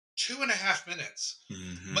for 2.5 minutes.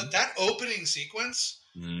 Hmm. But that opening sequence,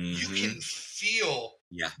 you can Hmm. feel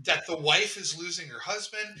Yeah. that the wife is losing her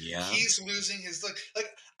husband. Yeah. He's losing his look.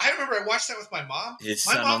 Like I remember I watched that with my mom. His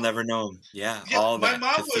My son will mom, never know him. Yeah. yeah, All my that.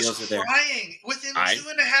 mom The was feels are there. crying within I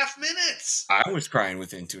 2.5 minutes. I was crying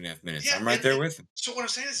within 2.5 minutes. Yeah, I'm right there and with him. so what I'm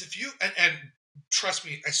saying is, if you and trust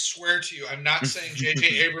me, I swear to you, I'm not saying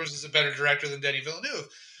J.J. Abrams is a better director than Denis Villeneuve,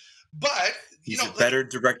 but He's a like, better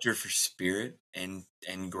director for spirit and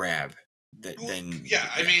grab well, than yeah,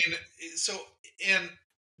 I yeah. mean, so and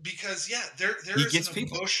because yeah, there He is gets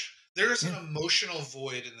people. there is an Yeah. emotional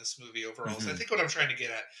void in this movie overall. So I Hmm. think what I'm trying to get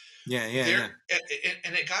at Yeah. Yeah. there, Yeah.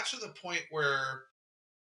 and it got to the point where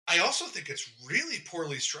I also think it's really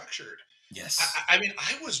poorly structured. Yes. I mean,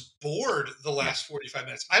 I was bored the Yeah. last 45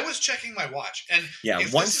 minutes. I was checking my watch, and Yeah. if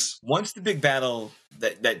this Once is once the big battle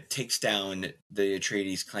that takes down the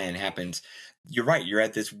Atreides clan happens, you're right. You're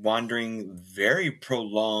at this wandering, very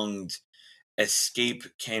prolonged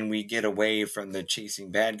escape. Can we get away from the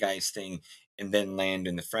chasing bad guys thing and then land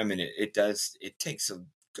in the Fremen? It does. It takes a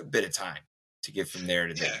good bit of time to get from there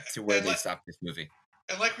to yeah, to where and they stop this movie.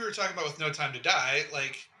 like we were talking about with No Time to Die,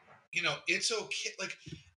 like it's okay. Like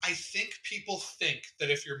I think people think that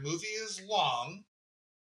if your movie is long,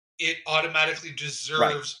 it automatically Right.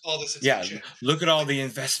 deserves all this Yeah. attention. Look at all Like, the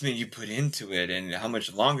investment you put into it and how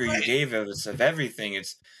much longer you right? gave us of everything.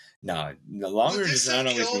 It's no, the Would longer does this not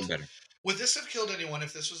have always mean killed? better. Would this have killed anyone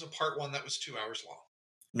if this was a part one that was 2 hours long?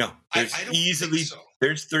 No, I don't think so.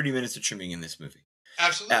 there's 30 minutes of trimming in this movie. Uh,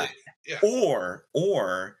 Absolutely, yeah.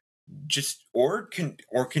 or just or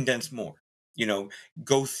condense more. You know,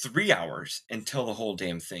 go 3 hours and tell the whole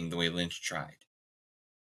damn thing the way Lynch tried.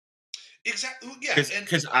 Exactly. Yeah, Because and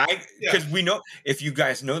because I yeah. because we know if you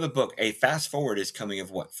guys know the book, a fast forward is coming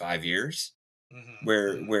of what 5 years, Hmm. Hmm.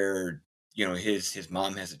 where his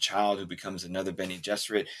mom has a child who becomes another Benny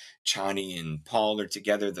Gesserit. Chani and Paul are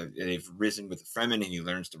together. They've risen with the Fremen, and he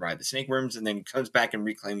learns to ride the snake worms, and then comes back and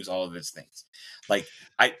reclaims all of his things. Like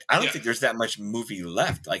I don't Yeah, think there's that much movie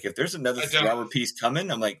left. Like if there's another I three don't. hour piece coming,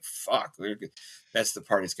 I'm like, fuck, that's the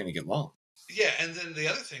part it's going to get long. Yeah, and then the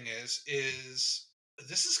other thing is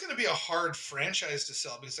this is going to be a hard franchise to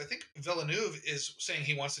sell because I think Villeneuve is saying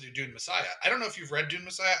he wants to do Dune Messiah. I don't know if you've read Dune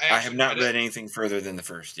Messiah. I I have actually not read it. read anything further than the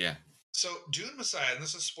first. Yeah. So Dune Messiah, and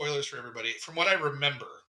this is spoilers for everybody. From what I remember,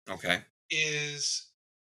 Okay. is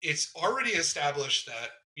it's already established that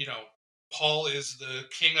Paul is the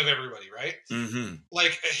king of everybody, right? Mm-hmm.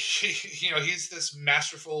 Like he's this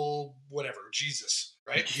masterful whatever Jesus,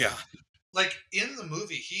 right? Yeah. Like in the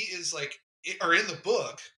movie, he is like, or in the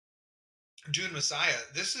book, Dune Messiah.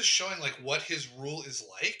 This is showing like what his rule is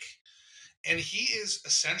like, and he is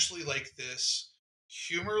essentially like this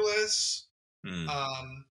humorless, Mm.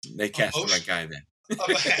 um, They cast the right emotion, guy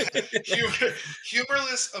then. humor,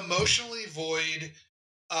 humorless, emotionally void,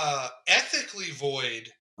 ethically void.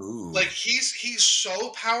 Like Ooh. he's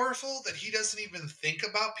so powerful that he doesn't even think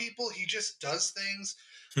about people. He just does things.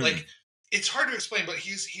 Hmm. Like it's hard to explain, but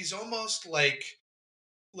he's almost like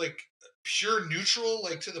pure neutral,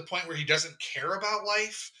 like to the point where he doesn't care about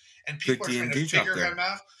life, and Good people are D trying and to D talk figure there. him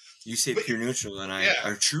out. You say But pure neutral, and I yeah,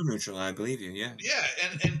 or true neutral, and I believe you. Yeah. yeah,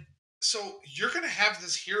 and so you're gonna have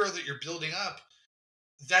this hero that you're building up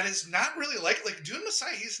that is not really like Dune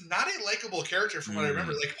Messiah. He's not a likable character from what I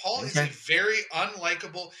remember. Mm. Like Paul is a Okay. very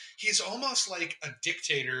unlikable. He's almost like a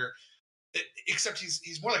dictator, except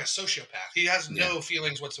he's more like a sociopath. He has Yeah. no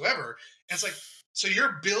feelings whatsoever. And it's like, so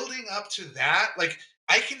you're building up to that. Like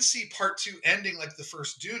I can see part two ending like the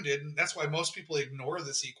first Dune did, and that's why most people ignore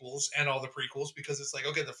the sequels and all the prequels because it's like,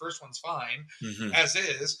 okay, the first one's fine Hmm. as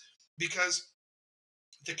is. because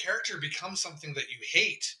the character becomes something that you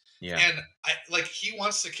hate. Yeah. And he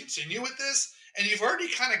wants to continue with this, and you've already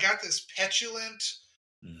kind of got this petulant,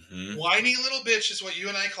 Mm-hmm. whiny little bitch is what you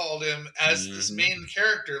and I called him as this Mm-hmm. main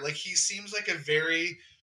character. Like he seems like a very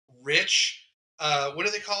rich. What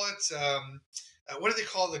do they call it? What do they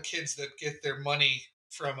call the kids that get their money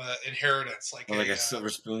from inheritance? Like Or like a silver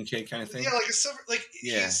spoon kid kind of yeah, thing. like a silver. Like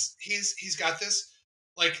Yeah. he's got this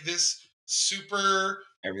this super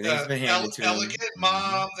Everything's been handed to him. elegant Mm-hmm.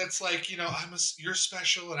 mom that's like, you're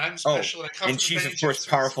special and I'm Oh, special and I come and from the she's Bene of course Gesserits.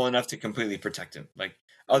 powerful enough to completely protect him. Like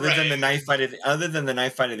Right. other than the knife fight at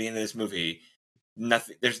the end of this movie,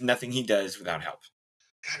 nothing. There's nothing he does without help.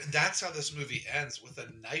 God, and that's how this movie ends, with a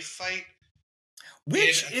knife fight. In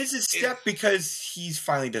Which is a in step because he's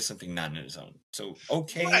finally does something not on his own. So Right,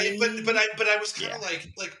 okay, but I was kind yeah. of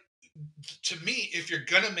like, to me, if you're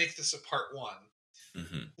gonna make this a part one,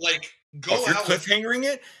 Mm-hmm. like Or if go you're out with, cliffhangering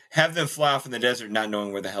it, have them fly off in the desert, not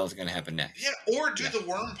knowing where the hell is going to happen yeah, next. or do Yeah. the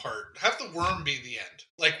worm part. Have the worm be the end,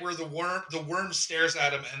 like where the worm stares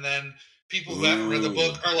at him, and then people who haven't read the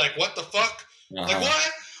book Ooh. are like, "What the fuck? Uh Like huh.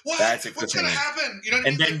 what? That's a What's gonna cliffhanger. happen?" You know what I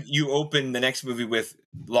And mean? Like, then you open the next movie with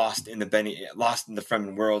Lost in the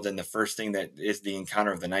Fremen world, and the first thing that is the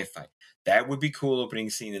encounter of the knife fight. That would be cool opening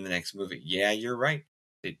scene in the next movie. Yeah, you're right.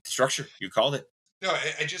 The structure, you called it. no,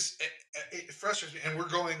 I just it frustrates me, and we're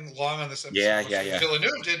going long on this episode, Yeah, much yeah, like yeah.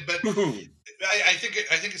 Villeneuve did, but Woo-hoo. I think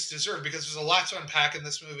it's deserved because there's a lot to unpack in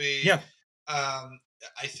this movie. Yeah. Um,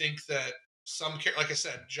 I think that like I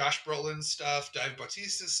said, Josh Brolin's stuff, Dave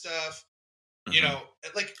Bautista's stuff, Hmm.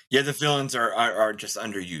 like Yeah, the villains are just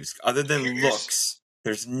underused. Other than here's looks,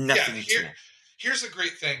 there's yeah, nothing to them. here's a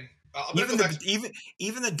great thing. I'm gonna Even go back to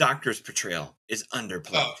even the doctor's portrayal is oh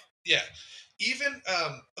underplayed. yeah, even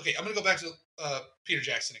okay, I'm gonna go back to Peter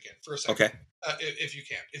Jackson again for a second, Okay, if you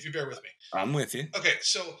can, if you bear with me. I'm with you. Okay,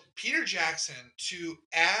 so Peter Jackson, to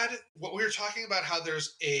add what we were talking about, how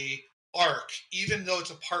there's a arc, even though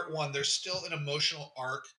it's a part one, there's still an emotional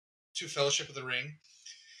arc to Fellowship of the Ring.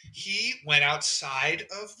 He went outside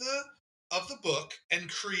of the book and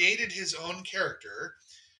created his own character,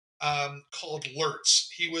 called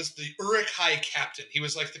Lurtz. He was the Uruk-hai captain. He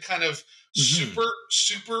was like the kind of Hmm.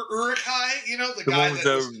 super Uruk-hai, the The guy one with that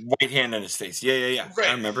the was white hand on his face. Yeah, yeah, yeah. I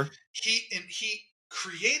right. remember. He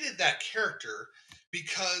created that character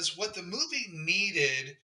because what the movie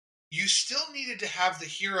needed, you still needed to have the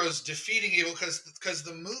heroes defeating evil, because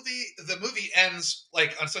the movie ends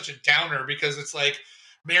like on such a downer, because it's like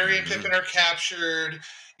Merry and Hmm. Pippin are captured,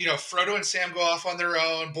 Frodo and Sam go off on their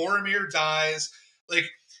own, Boromir dies. Like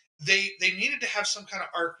they needed to have some kind of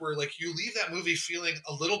arc where like you leave that movie feeling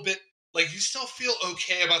a little bit like you still feel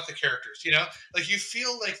okay about the characters, like you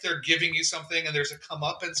feel like they're giving you something, and there's a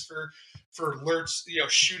comeuppance for Lurtz,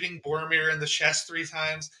 shooting Boromir in the chest 3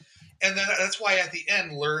 times, and then that's why at the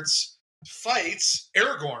end Lurtz fights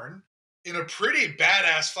Aragorn in a pretty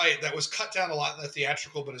badass fight that was cut down a lot in the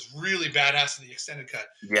theatrical, but is really badass in the extended cut.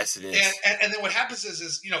 Yes, it And, is. and and then what happens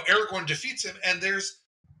is Aragorn defeats him, and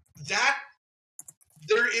that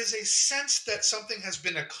there is a sense that something has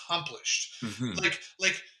been accomplished. Hmm.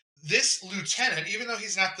 Like this lieutenant, even though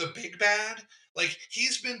he's not the big bad, like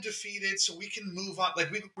he's been defeated, so we can move on.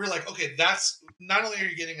 Like we're like, okay, that's not only are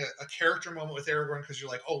you getting a character moment with Aragorn, because you're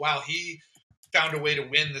like, oh wow, he found a way to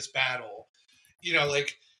win this battle.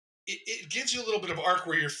 Like it gives you a little bit of arc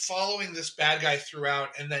where you're following this bad guy throughout,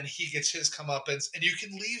 and then he gets his comeuppance, and you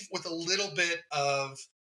can leave with a little bit of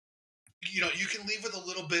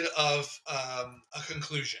a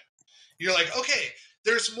conclusion. You're like, okay,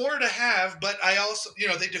 there's more to have, but I also,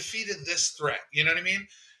 they defeated this threat. You know what I mean?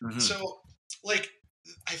 Hmm. So, like,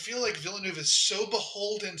 I feel like Villeneuve is so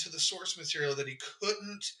beholden to the source material that he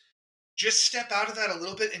couldn't just step out of that a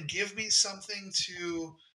little bit and give me something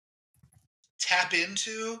to tap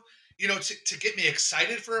into, to get me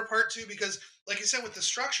excited for a part two. Because, like you said, with the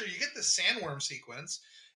structure, you get the sandworm sequence,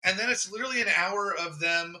 and then it's literally an hour of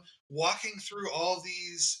them walking through all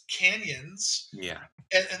these canyons, Yeah,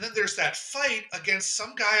 and then there's that fight against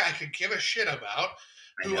some guy I could give a shit about,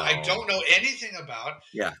 I who I know. don't know anything about,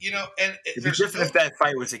 Yeah, and it'd be there's different no. if that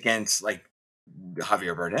fight was against like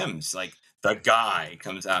Javier Bardem's, like the guy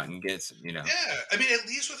comes out and gets him. Yeah, I mean, at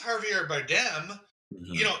least with Javier Bardem, Hmm.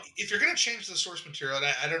 if you're going to change the source material, and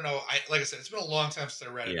I don't know, like I said, it's been a long time since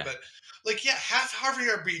I read it, Yeah. but like, yeah, have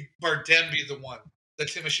Bardem be the one that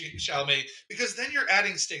Timothée Chalamet, because then you're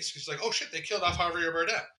adding stakes. Because like, oh shit, they killed off Javier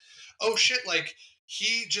Bardem. Oh shit, like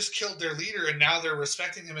he just killed their leader, and now they're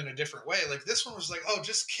respecting him in a different way. Like this one was like, oh,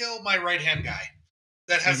 just kill my right hand guy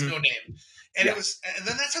that has Hmm. no name, Yeah, and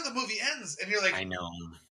then that's how the movie ends, and you're like, I know.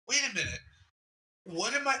 wait a minute,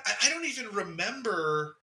 what am I don't even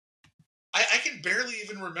remember I can barely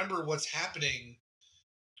even remember what's happening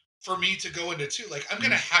for me to go into two. Like, I'm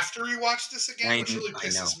gonna Mm, have to rewatch this again, which really I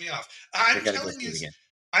know. pisses me off. I I'm gotta go telling see you, it again.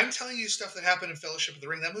 I'm telling you stuff that happened in Fellowship of the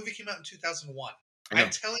Ring. That movie came out in 2001. I know.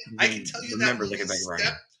 You I can can tell you that remember like movie a back of our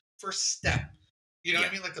step hand. for step. You know what Yeah.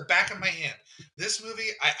 I mean? Like the back of my hand. This movie,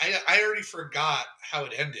 I already forgot how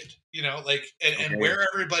it ended. You know, like and Okay. where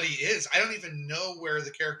everybody is. I don't even know where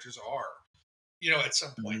the characters are. You know, at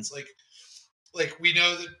some Mhm. points, like we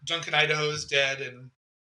know that Duncan Idaho is dead, and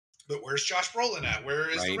but where's Josh Brolin at? Where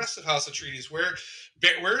is the Right. rest of House of Treaties? Where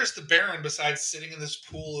is the Baron besides sitting in this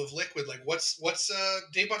pool of liquid? Like what's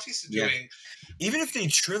Dave Bautista Yeah. doing? Even if they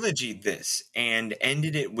trilogied this and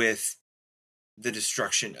ended it with the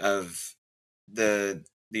destruction of the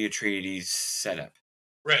Atreides setup,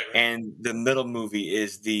 Right, right. and the middle movie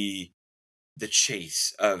is the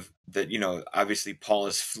chase of the, obviously Paul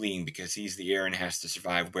is fleeing because he's the heir and has to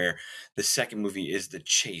survive, where the second movie is the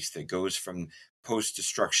chase that goes from post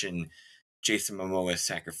destruction, Jason Momoa's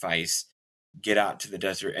sacrifice, get out to the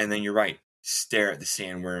desert, and then you're right, stare at the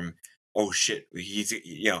sandworm. Oh shit, he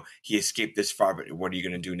escaped this far, but what are you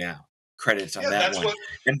going to do now? Credits on Yeah, that that's one. what.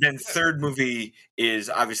 And then Yeah, third movie is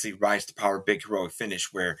obviously Rise to Power, big heroic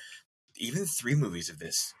finish, where even three movies of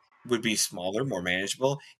this would be smaller, more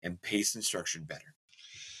manageable, and paced and structured better.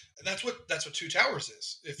 and that's what Two Towers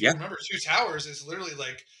is. If you Yeah, remember, Two Towers is literally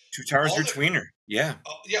like Two Towers all are the tweener. Yeah.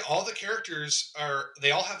 yeah, all the characters are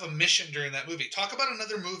they all have a mission during that movie. Talk about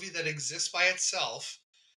another movie that exists by itself,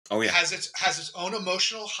 Oh yeah. has its own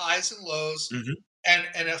emotional highs and lows, Hmm.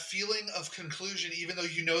 and a feeling of conclusion, even though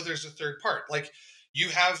you know there's a third part. Like you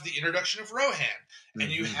have the introduction of Rohan,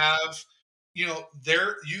 and you Hmm. have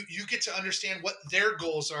their you get to understand what their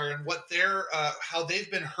goals are and what their how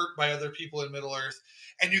they've been hurt by other people in Middle Earth,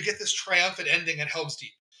 and you get this triumphant ending at Helm's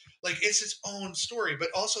Deep. Like it's its own story, but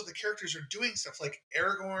also the characters are doing stuff like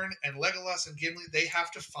Aragorn and Legolas and Gimli. They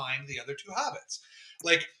have to find the other two hobbits.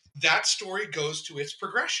 Like that story goes to its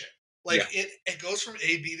progression. Like Yeah. it goes from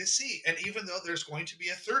A, B to C. And even though there's going to be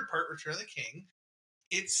a third part, Return of the King,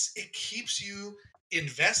 it keeps you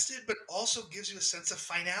invested, but also gives you a sense of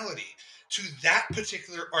finality to that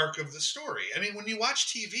particular arc of the story. I mean, when you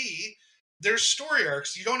watch TV, there's story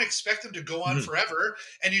arcs. You don't expect them to go on Hmm. forever,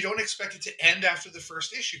 and you don't expect it to end after the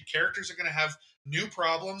first issue. Characters are going to have new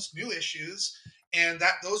problems, new issues, and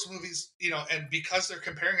that those movies, and because they're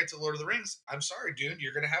comparing it to Lord of the Rings, I'm sorry, dude,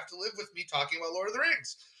 you're going to have to live with me talking about Lord of the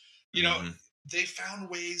Rings. You know, Hmm. they found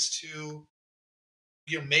ways to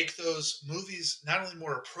make those movies not only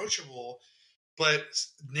more approachable but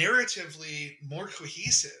narratively more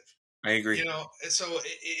cohesive. I agree. So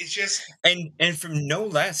it's just And from no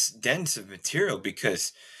less dense of material,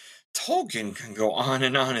 because Tolkien can go on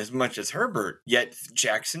and on as much as Herbert, yet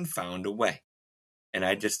Jackson found a way. And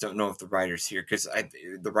I just don't know if the writers here, because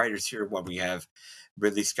the writers here, what we have,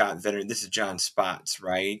 Ridley Scott, veteran. This is John Spotts,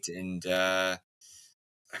 right? And I'm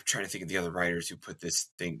trying to think of the other writers who put this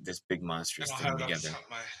big I monstrous don't have thing it off the together. top of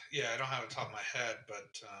my I don't have it top of my head,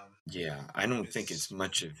 but Yeah, I don't think it's it's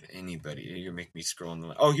much of anybody. You're making me scroll on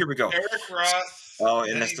the. Oh, here we go. Eric Roth, Oh,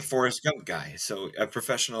 and that's the Forrest Gump guy. So a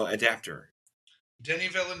professional adapter. Denny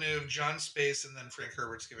Villeneuve, John Space, and then Frank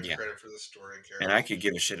Herbert's given Yeah, credit for the story and and I characters. could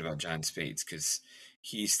give a shit about John Spates because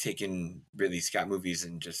he's taken Ridley Scott movies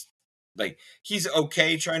and just like he's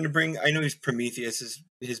okay trying to bring. I know he's Prometheus is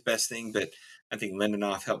his best thing, but I think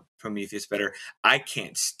Lindelof helped Prometheus better. I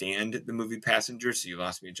can't stand the movie Passenger, so you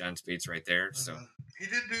lost me at John Spates right there. So Hmm. He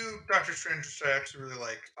did do Doctor Strange, which I actually really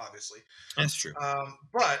like, obviously. that's true.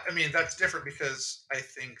 But I mean, that's different because I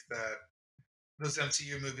think that those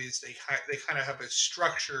MCU movies they kind of have a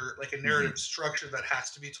structure, like a Hmm. narrative structure that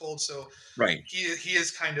has to be told. So Right. he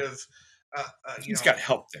is kind of uh, uh, you He's know got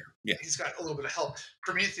help there. Yeah. he's got a little bit of help.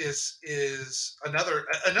 Prometheus is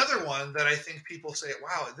another one that I think people say,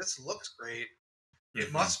 "Wow, this looks great.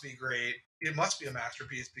 It Hmm. must be great. It must be a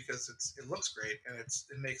masterpiece because it looks great and it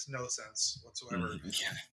makes no sense whatsoever."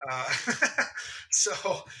 Yeah. Uh,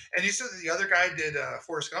 so, and you said that the other guy did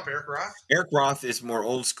Forrest Gump, Eric Roth. Eric Roth is more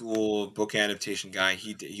old school book adaptation guy.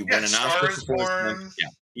 He Yeah, won an Star Oscar is for Forrest Gump. Born, Yeah,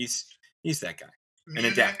 he's that guy, an Munich,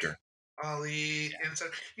 adapter. Ali,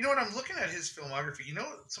 Inside. You know what? I'm looking at his filmography. You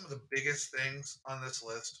know some of the biggest things on this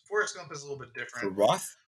list. Forrest Gump is a little bit For different,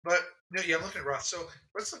 Roth. but no, yeah, I'm looking at Roth. So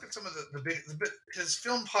let's look at some of his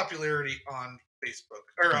film popularity on Facebook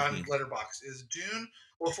or on Hmm. Letterbox is Dune.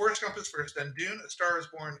 Well, Forrest Gump is first, then Dune, A Star Is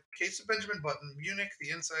Born, Case of Benjamin Button, Munich,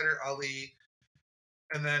 The Insider, Ali,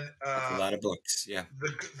 and then That's a lot of books. Yeah.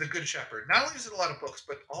 the Good Shepherd. Not only is it a lot of books,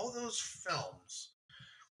 but all those films,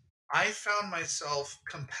 I found myself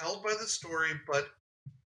compelled by the story, but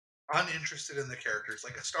uninterested in the characters.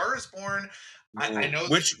 Like A Star Is Born, I know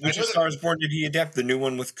that Which A that Star Is Born did he adapt? The new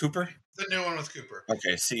one with Cooper? the new one with Cooper.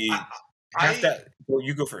 Okay, I see, half I that. Well,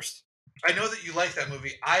 you go first. I know that you like that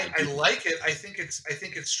movie. I I do. like it. I think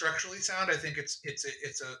it's structurally sound. I think it's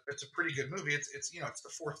a pretty good movie. It's it's the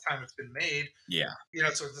fourth time it's been made. Yeah.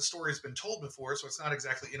 So the story's been told before, so it's not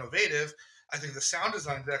exactly innovative. I think the sound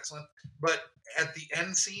design is excellent, but at the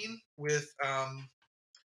end scene with Her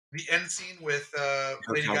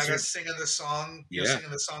Lady Gaga concert? singing the song, Yeah.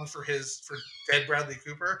 singing the song for dead Bradley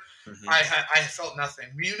Cooper, Mhm. I felt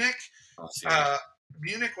nothing. Oh, see, Uh,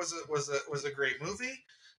 Munich was a great movie.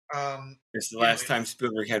 it's the You know, last time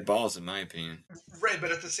Spielberg had balls, in my opinion. right,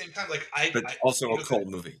 but at the same time, like But also a cold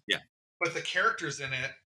movie. Yeah. but the characters in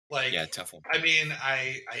it, like, Yeah, tough one. I mean,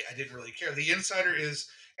 I didn't really care. The Insider is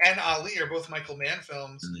and Ali are both Michael Mann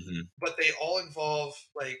films, Mhm. but they all involve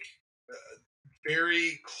like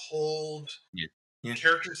very cold Yeah. Yeah.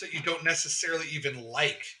 characters that you don't necessarily even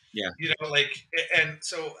like. Yeah. And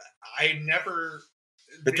so I never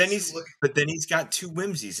But then basically he's look but then he's got 2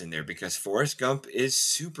 whimsies in there because Forrest Gump is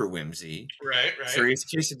super whimsy. right, right. Curious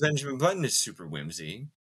Case of Benjamin Button is super whimsy,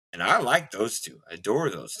 and I like those 2. I adore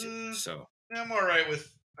those 2. Mm, So, I'm all right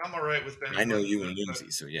with I Benjamin know Button, you and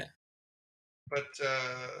whimsy, so yeah. but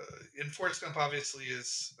and Forrest Gump obviously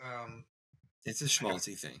is It's a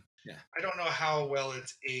schmaltzy thing. Yeah. I don't know how well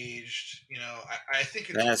it's aged. I think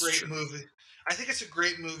it's a That's great true. movie. I think it's a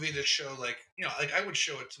great movie to show, like, like I would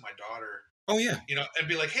show it to my daughter, Oh, yeah. and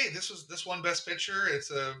be like, hey, this one Best Picture.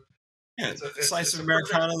 Yeah, slice It's of a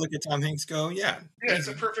perfect Americana, look at Tom Hanks go, yeah, yeah, it's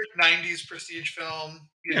a easy. perfect '90s prestige film.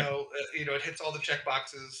 Yeah. It hits all the check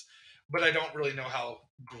boxes, but I don't really know how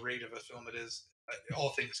great of a film it is, all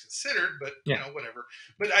things considered. But Yeah. whatever.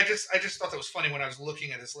 But I just thought that was funny when I was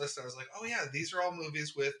looking at his list. I was like, oh yeah, these are all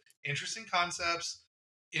movies with interesting concepts,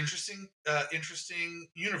 interesting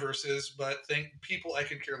universes, but think people I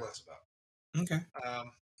could care less about. Okay.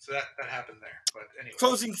 So that happened there. But anyways,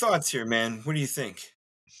 Closing thoughts here, man. What do you think?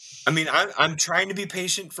 I mean, I'm trying to be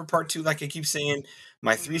patient for part 2, like I keep saying.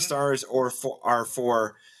 My 3 hmm stars are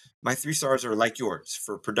for my 3 stars are like yours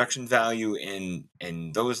for production value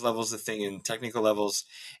and those levels of thing and technical levels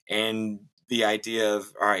and the idea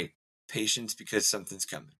of all right, patience because something's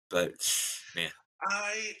coming. But man,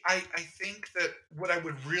 I think that what I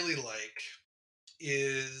would really like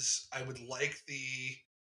is I would like the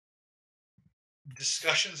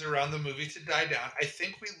discussions around the movie to die down. I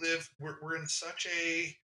think we're in such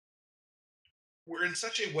a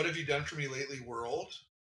what have you done for me lately world.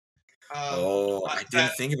 oh, I That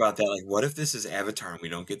didn't think about that. Like, what if this is Avatar and we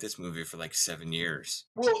don't get this movie for like 7 years?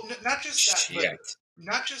 well, not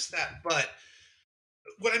just that, but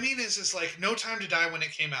what I mean is like No Time to Die when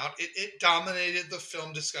it came out, it dominated the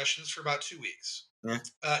film discussions for about 2 weeks. Yeah.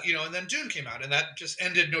 And then Dune came out, and that just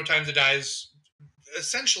ended No Time to Die's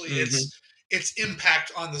essentially Hmm. its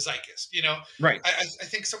impact on the zeitgeist. Right. I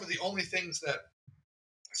think some of the only things that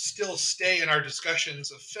still stay in our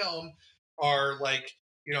discussions of film are like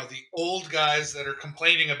the old guys that are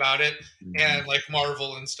complaining about it Hmm. and like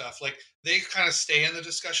Marvel and stuff like they kind of stay in the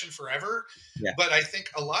discussion forever, Yeah. but I think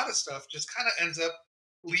a lot of stuff just kind of ends up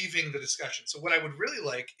leaving the discussion. So what I would really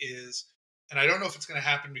like is, and I don't know if it's going to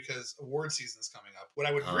happen because award season is coming up, Uh huh.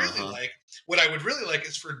 what I would really like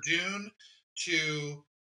is for Dune to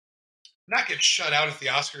not get shut out at the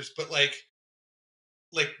Oscars, but like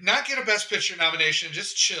not get a best picture nomination,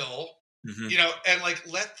 just chill, Hmm. and like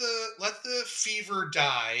let the fever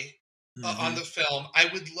die on the Hmm. film. I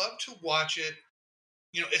would love to watch it,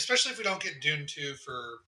 especially if we don't get Dune 2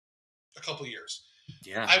 for a couple years.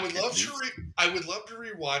 Yeah. I would At love least. I would love to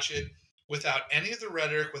rewatch it without any of the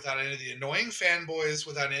rhetoric, without any of the annoying fanboys,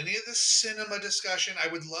 without any of the cinema discussion. I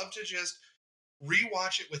would love to just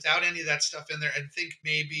rewatch it without any of that stuff in there and think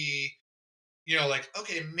maybe, like,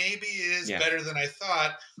 okay, maybe it is Yeah. better than I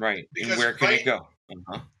thought. Right. And Because where could it go?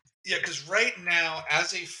 Uh-huh. yeah, because right now,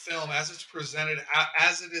 as a film, as it's presented,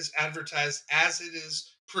 as it is advertised, as it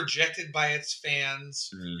is projected by its fans,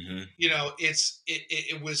 Hmm.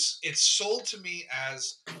 it's sold to me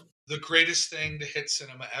as the greatest thing to hit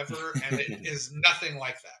cinema ever, and it is nothing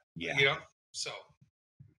like that. Yeah. You know, so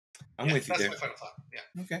I'm yeah, with you that's there. my final thought.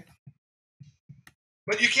 Yeah, Okay.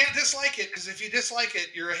 but you can't dislike it because if you dislike it,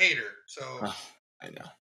 you're a hater. So Oh, I know.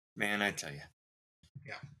 Man, I tell you.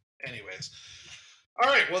 yeah. Anyways, all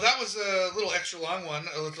right. Well, that was a little extra long one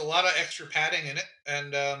with a lot of extra padding in it,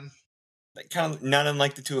 and Like, kind of not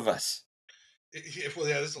unlike the 2 of us. well,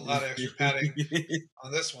 yeah, there's a lot of extra padding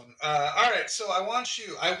on this one. All right, so I want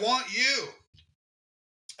you.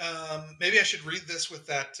 Maybe I should read this with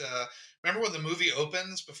that. Remember when the movie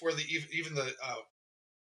opens before even the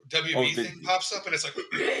WB thing pops up, and it's like,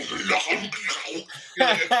 you're like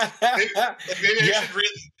maybe I should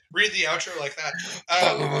read the outro like that.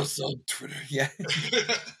 Follow us on Twitter. Yeah.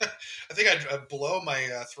 I think I'd blow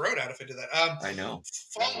my throat out if I did that. I know.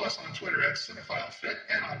 Follow us on Twitter at CinephileFit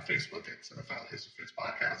and on Facebook at Cinephile His and Fits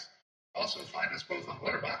Podcast. Also find us both on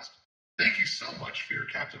Letterboxd. Thank you so much for your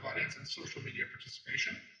captive audience and social media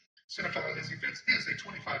participation. Cinephile His and Fits is a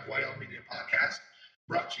 25YL media podcast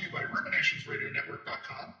brought to you by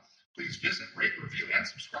RuminationsRadioNetwork.com. Please visit, rate, review, and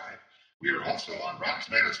subscribe. We are also on Rotten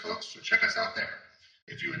Tomatoes, folks, so check us out there.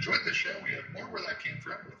 If you enjoyed this show, we have more Where That Came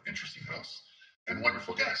From with interesting hosts and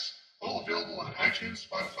wonderful guests, all available on iTunes,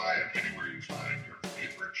 Spotify, and anywhere you find your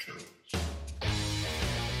favorite shows.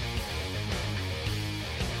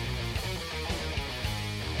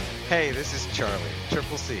 Hey, this is Charlie,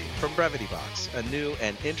 Triple C, from Brevity Box, a new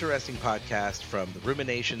and interesting podcast from the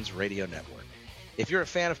Ruminations Radio Network. If you're a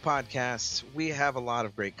fan of podcasts, we have a lot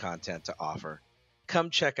of great content to offer. Come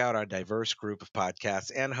check out our diverse group of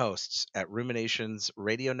podcasts and hosts at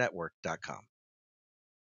ruminationsradionetwork.com.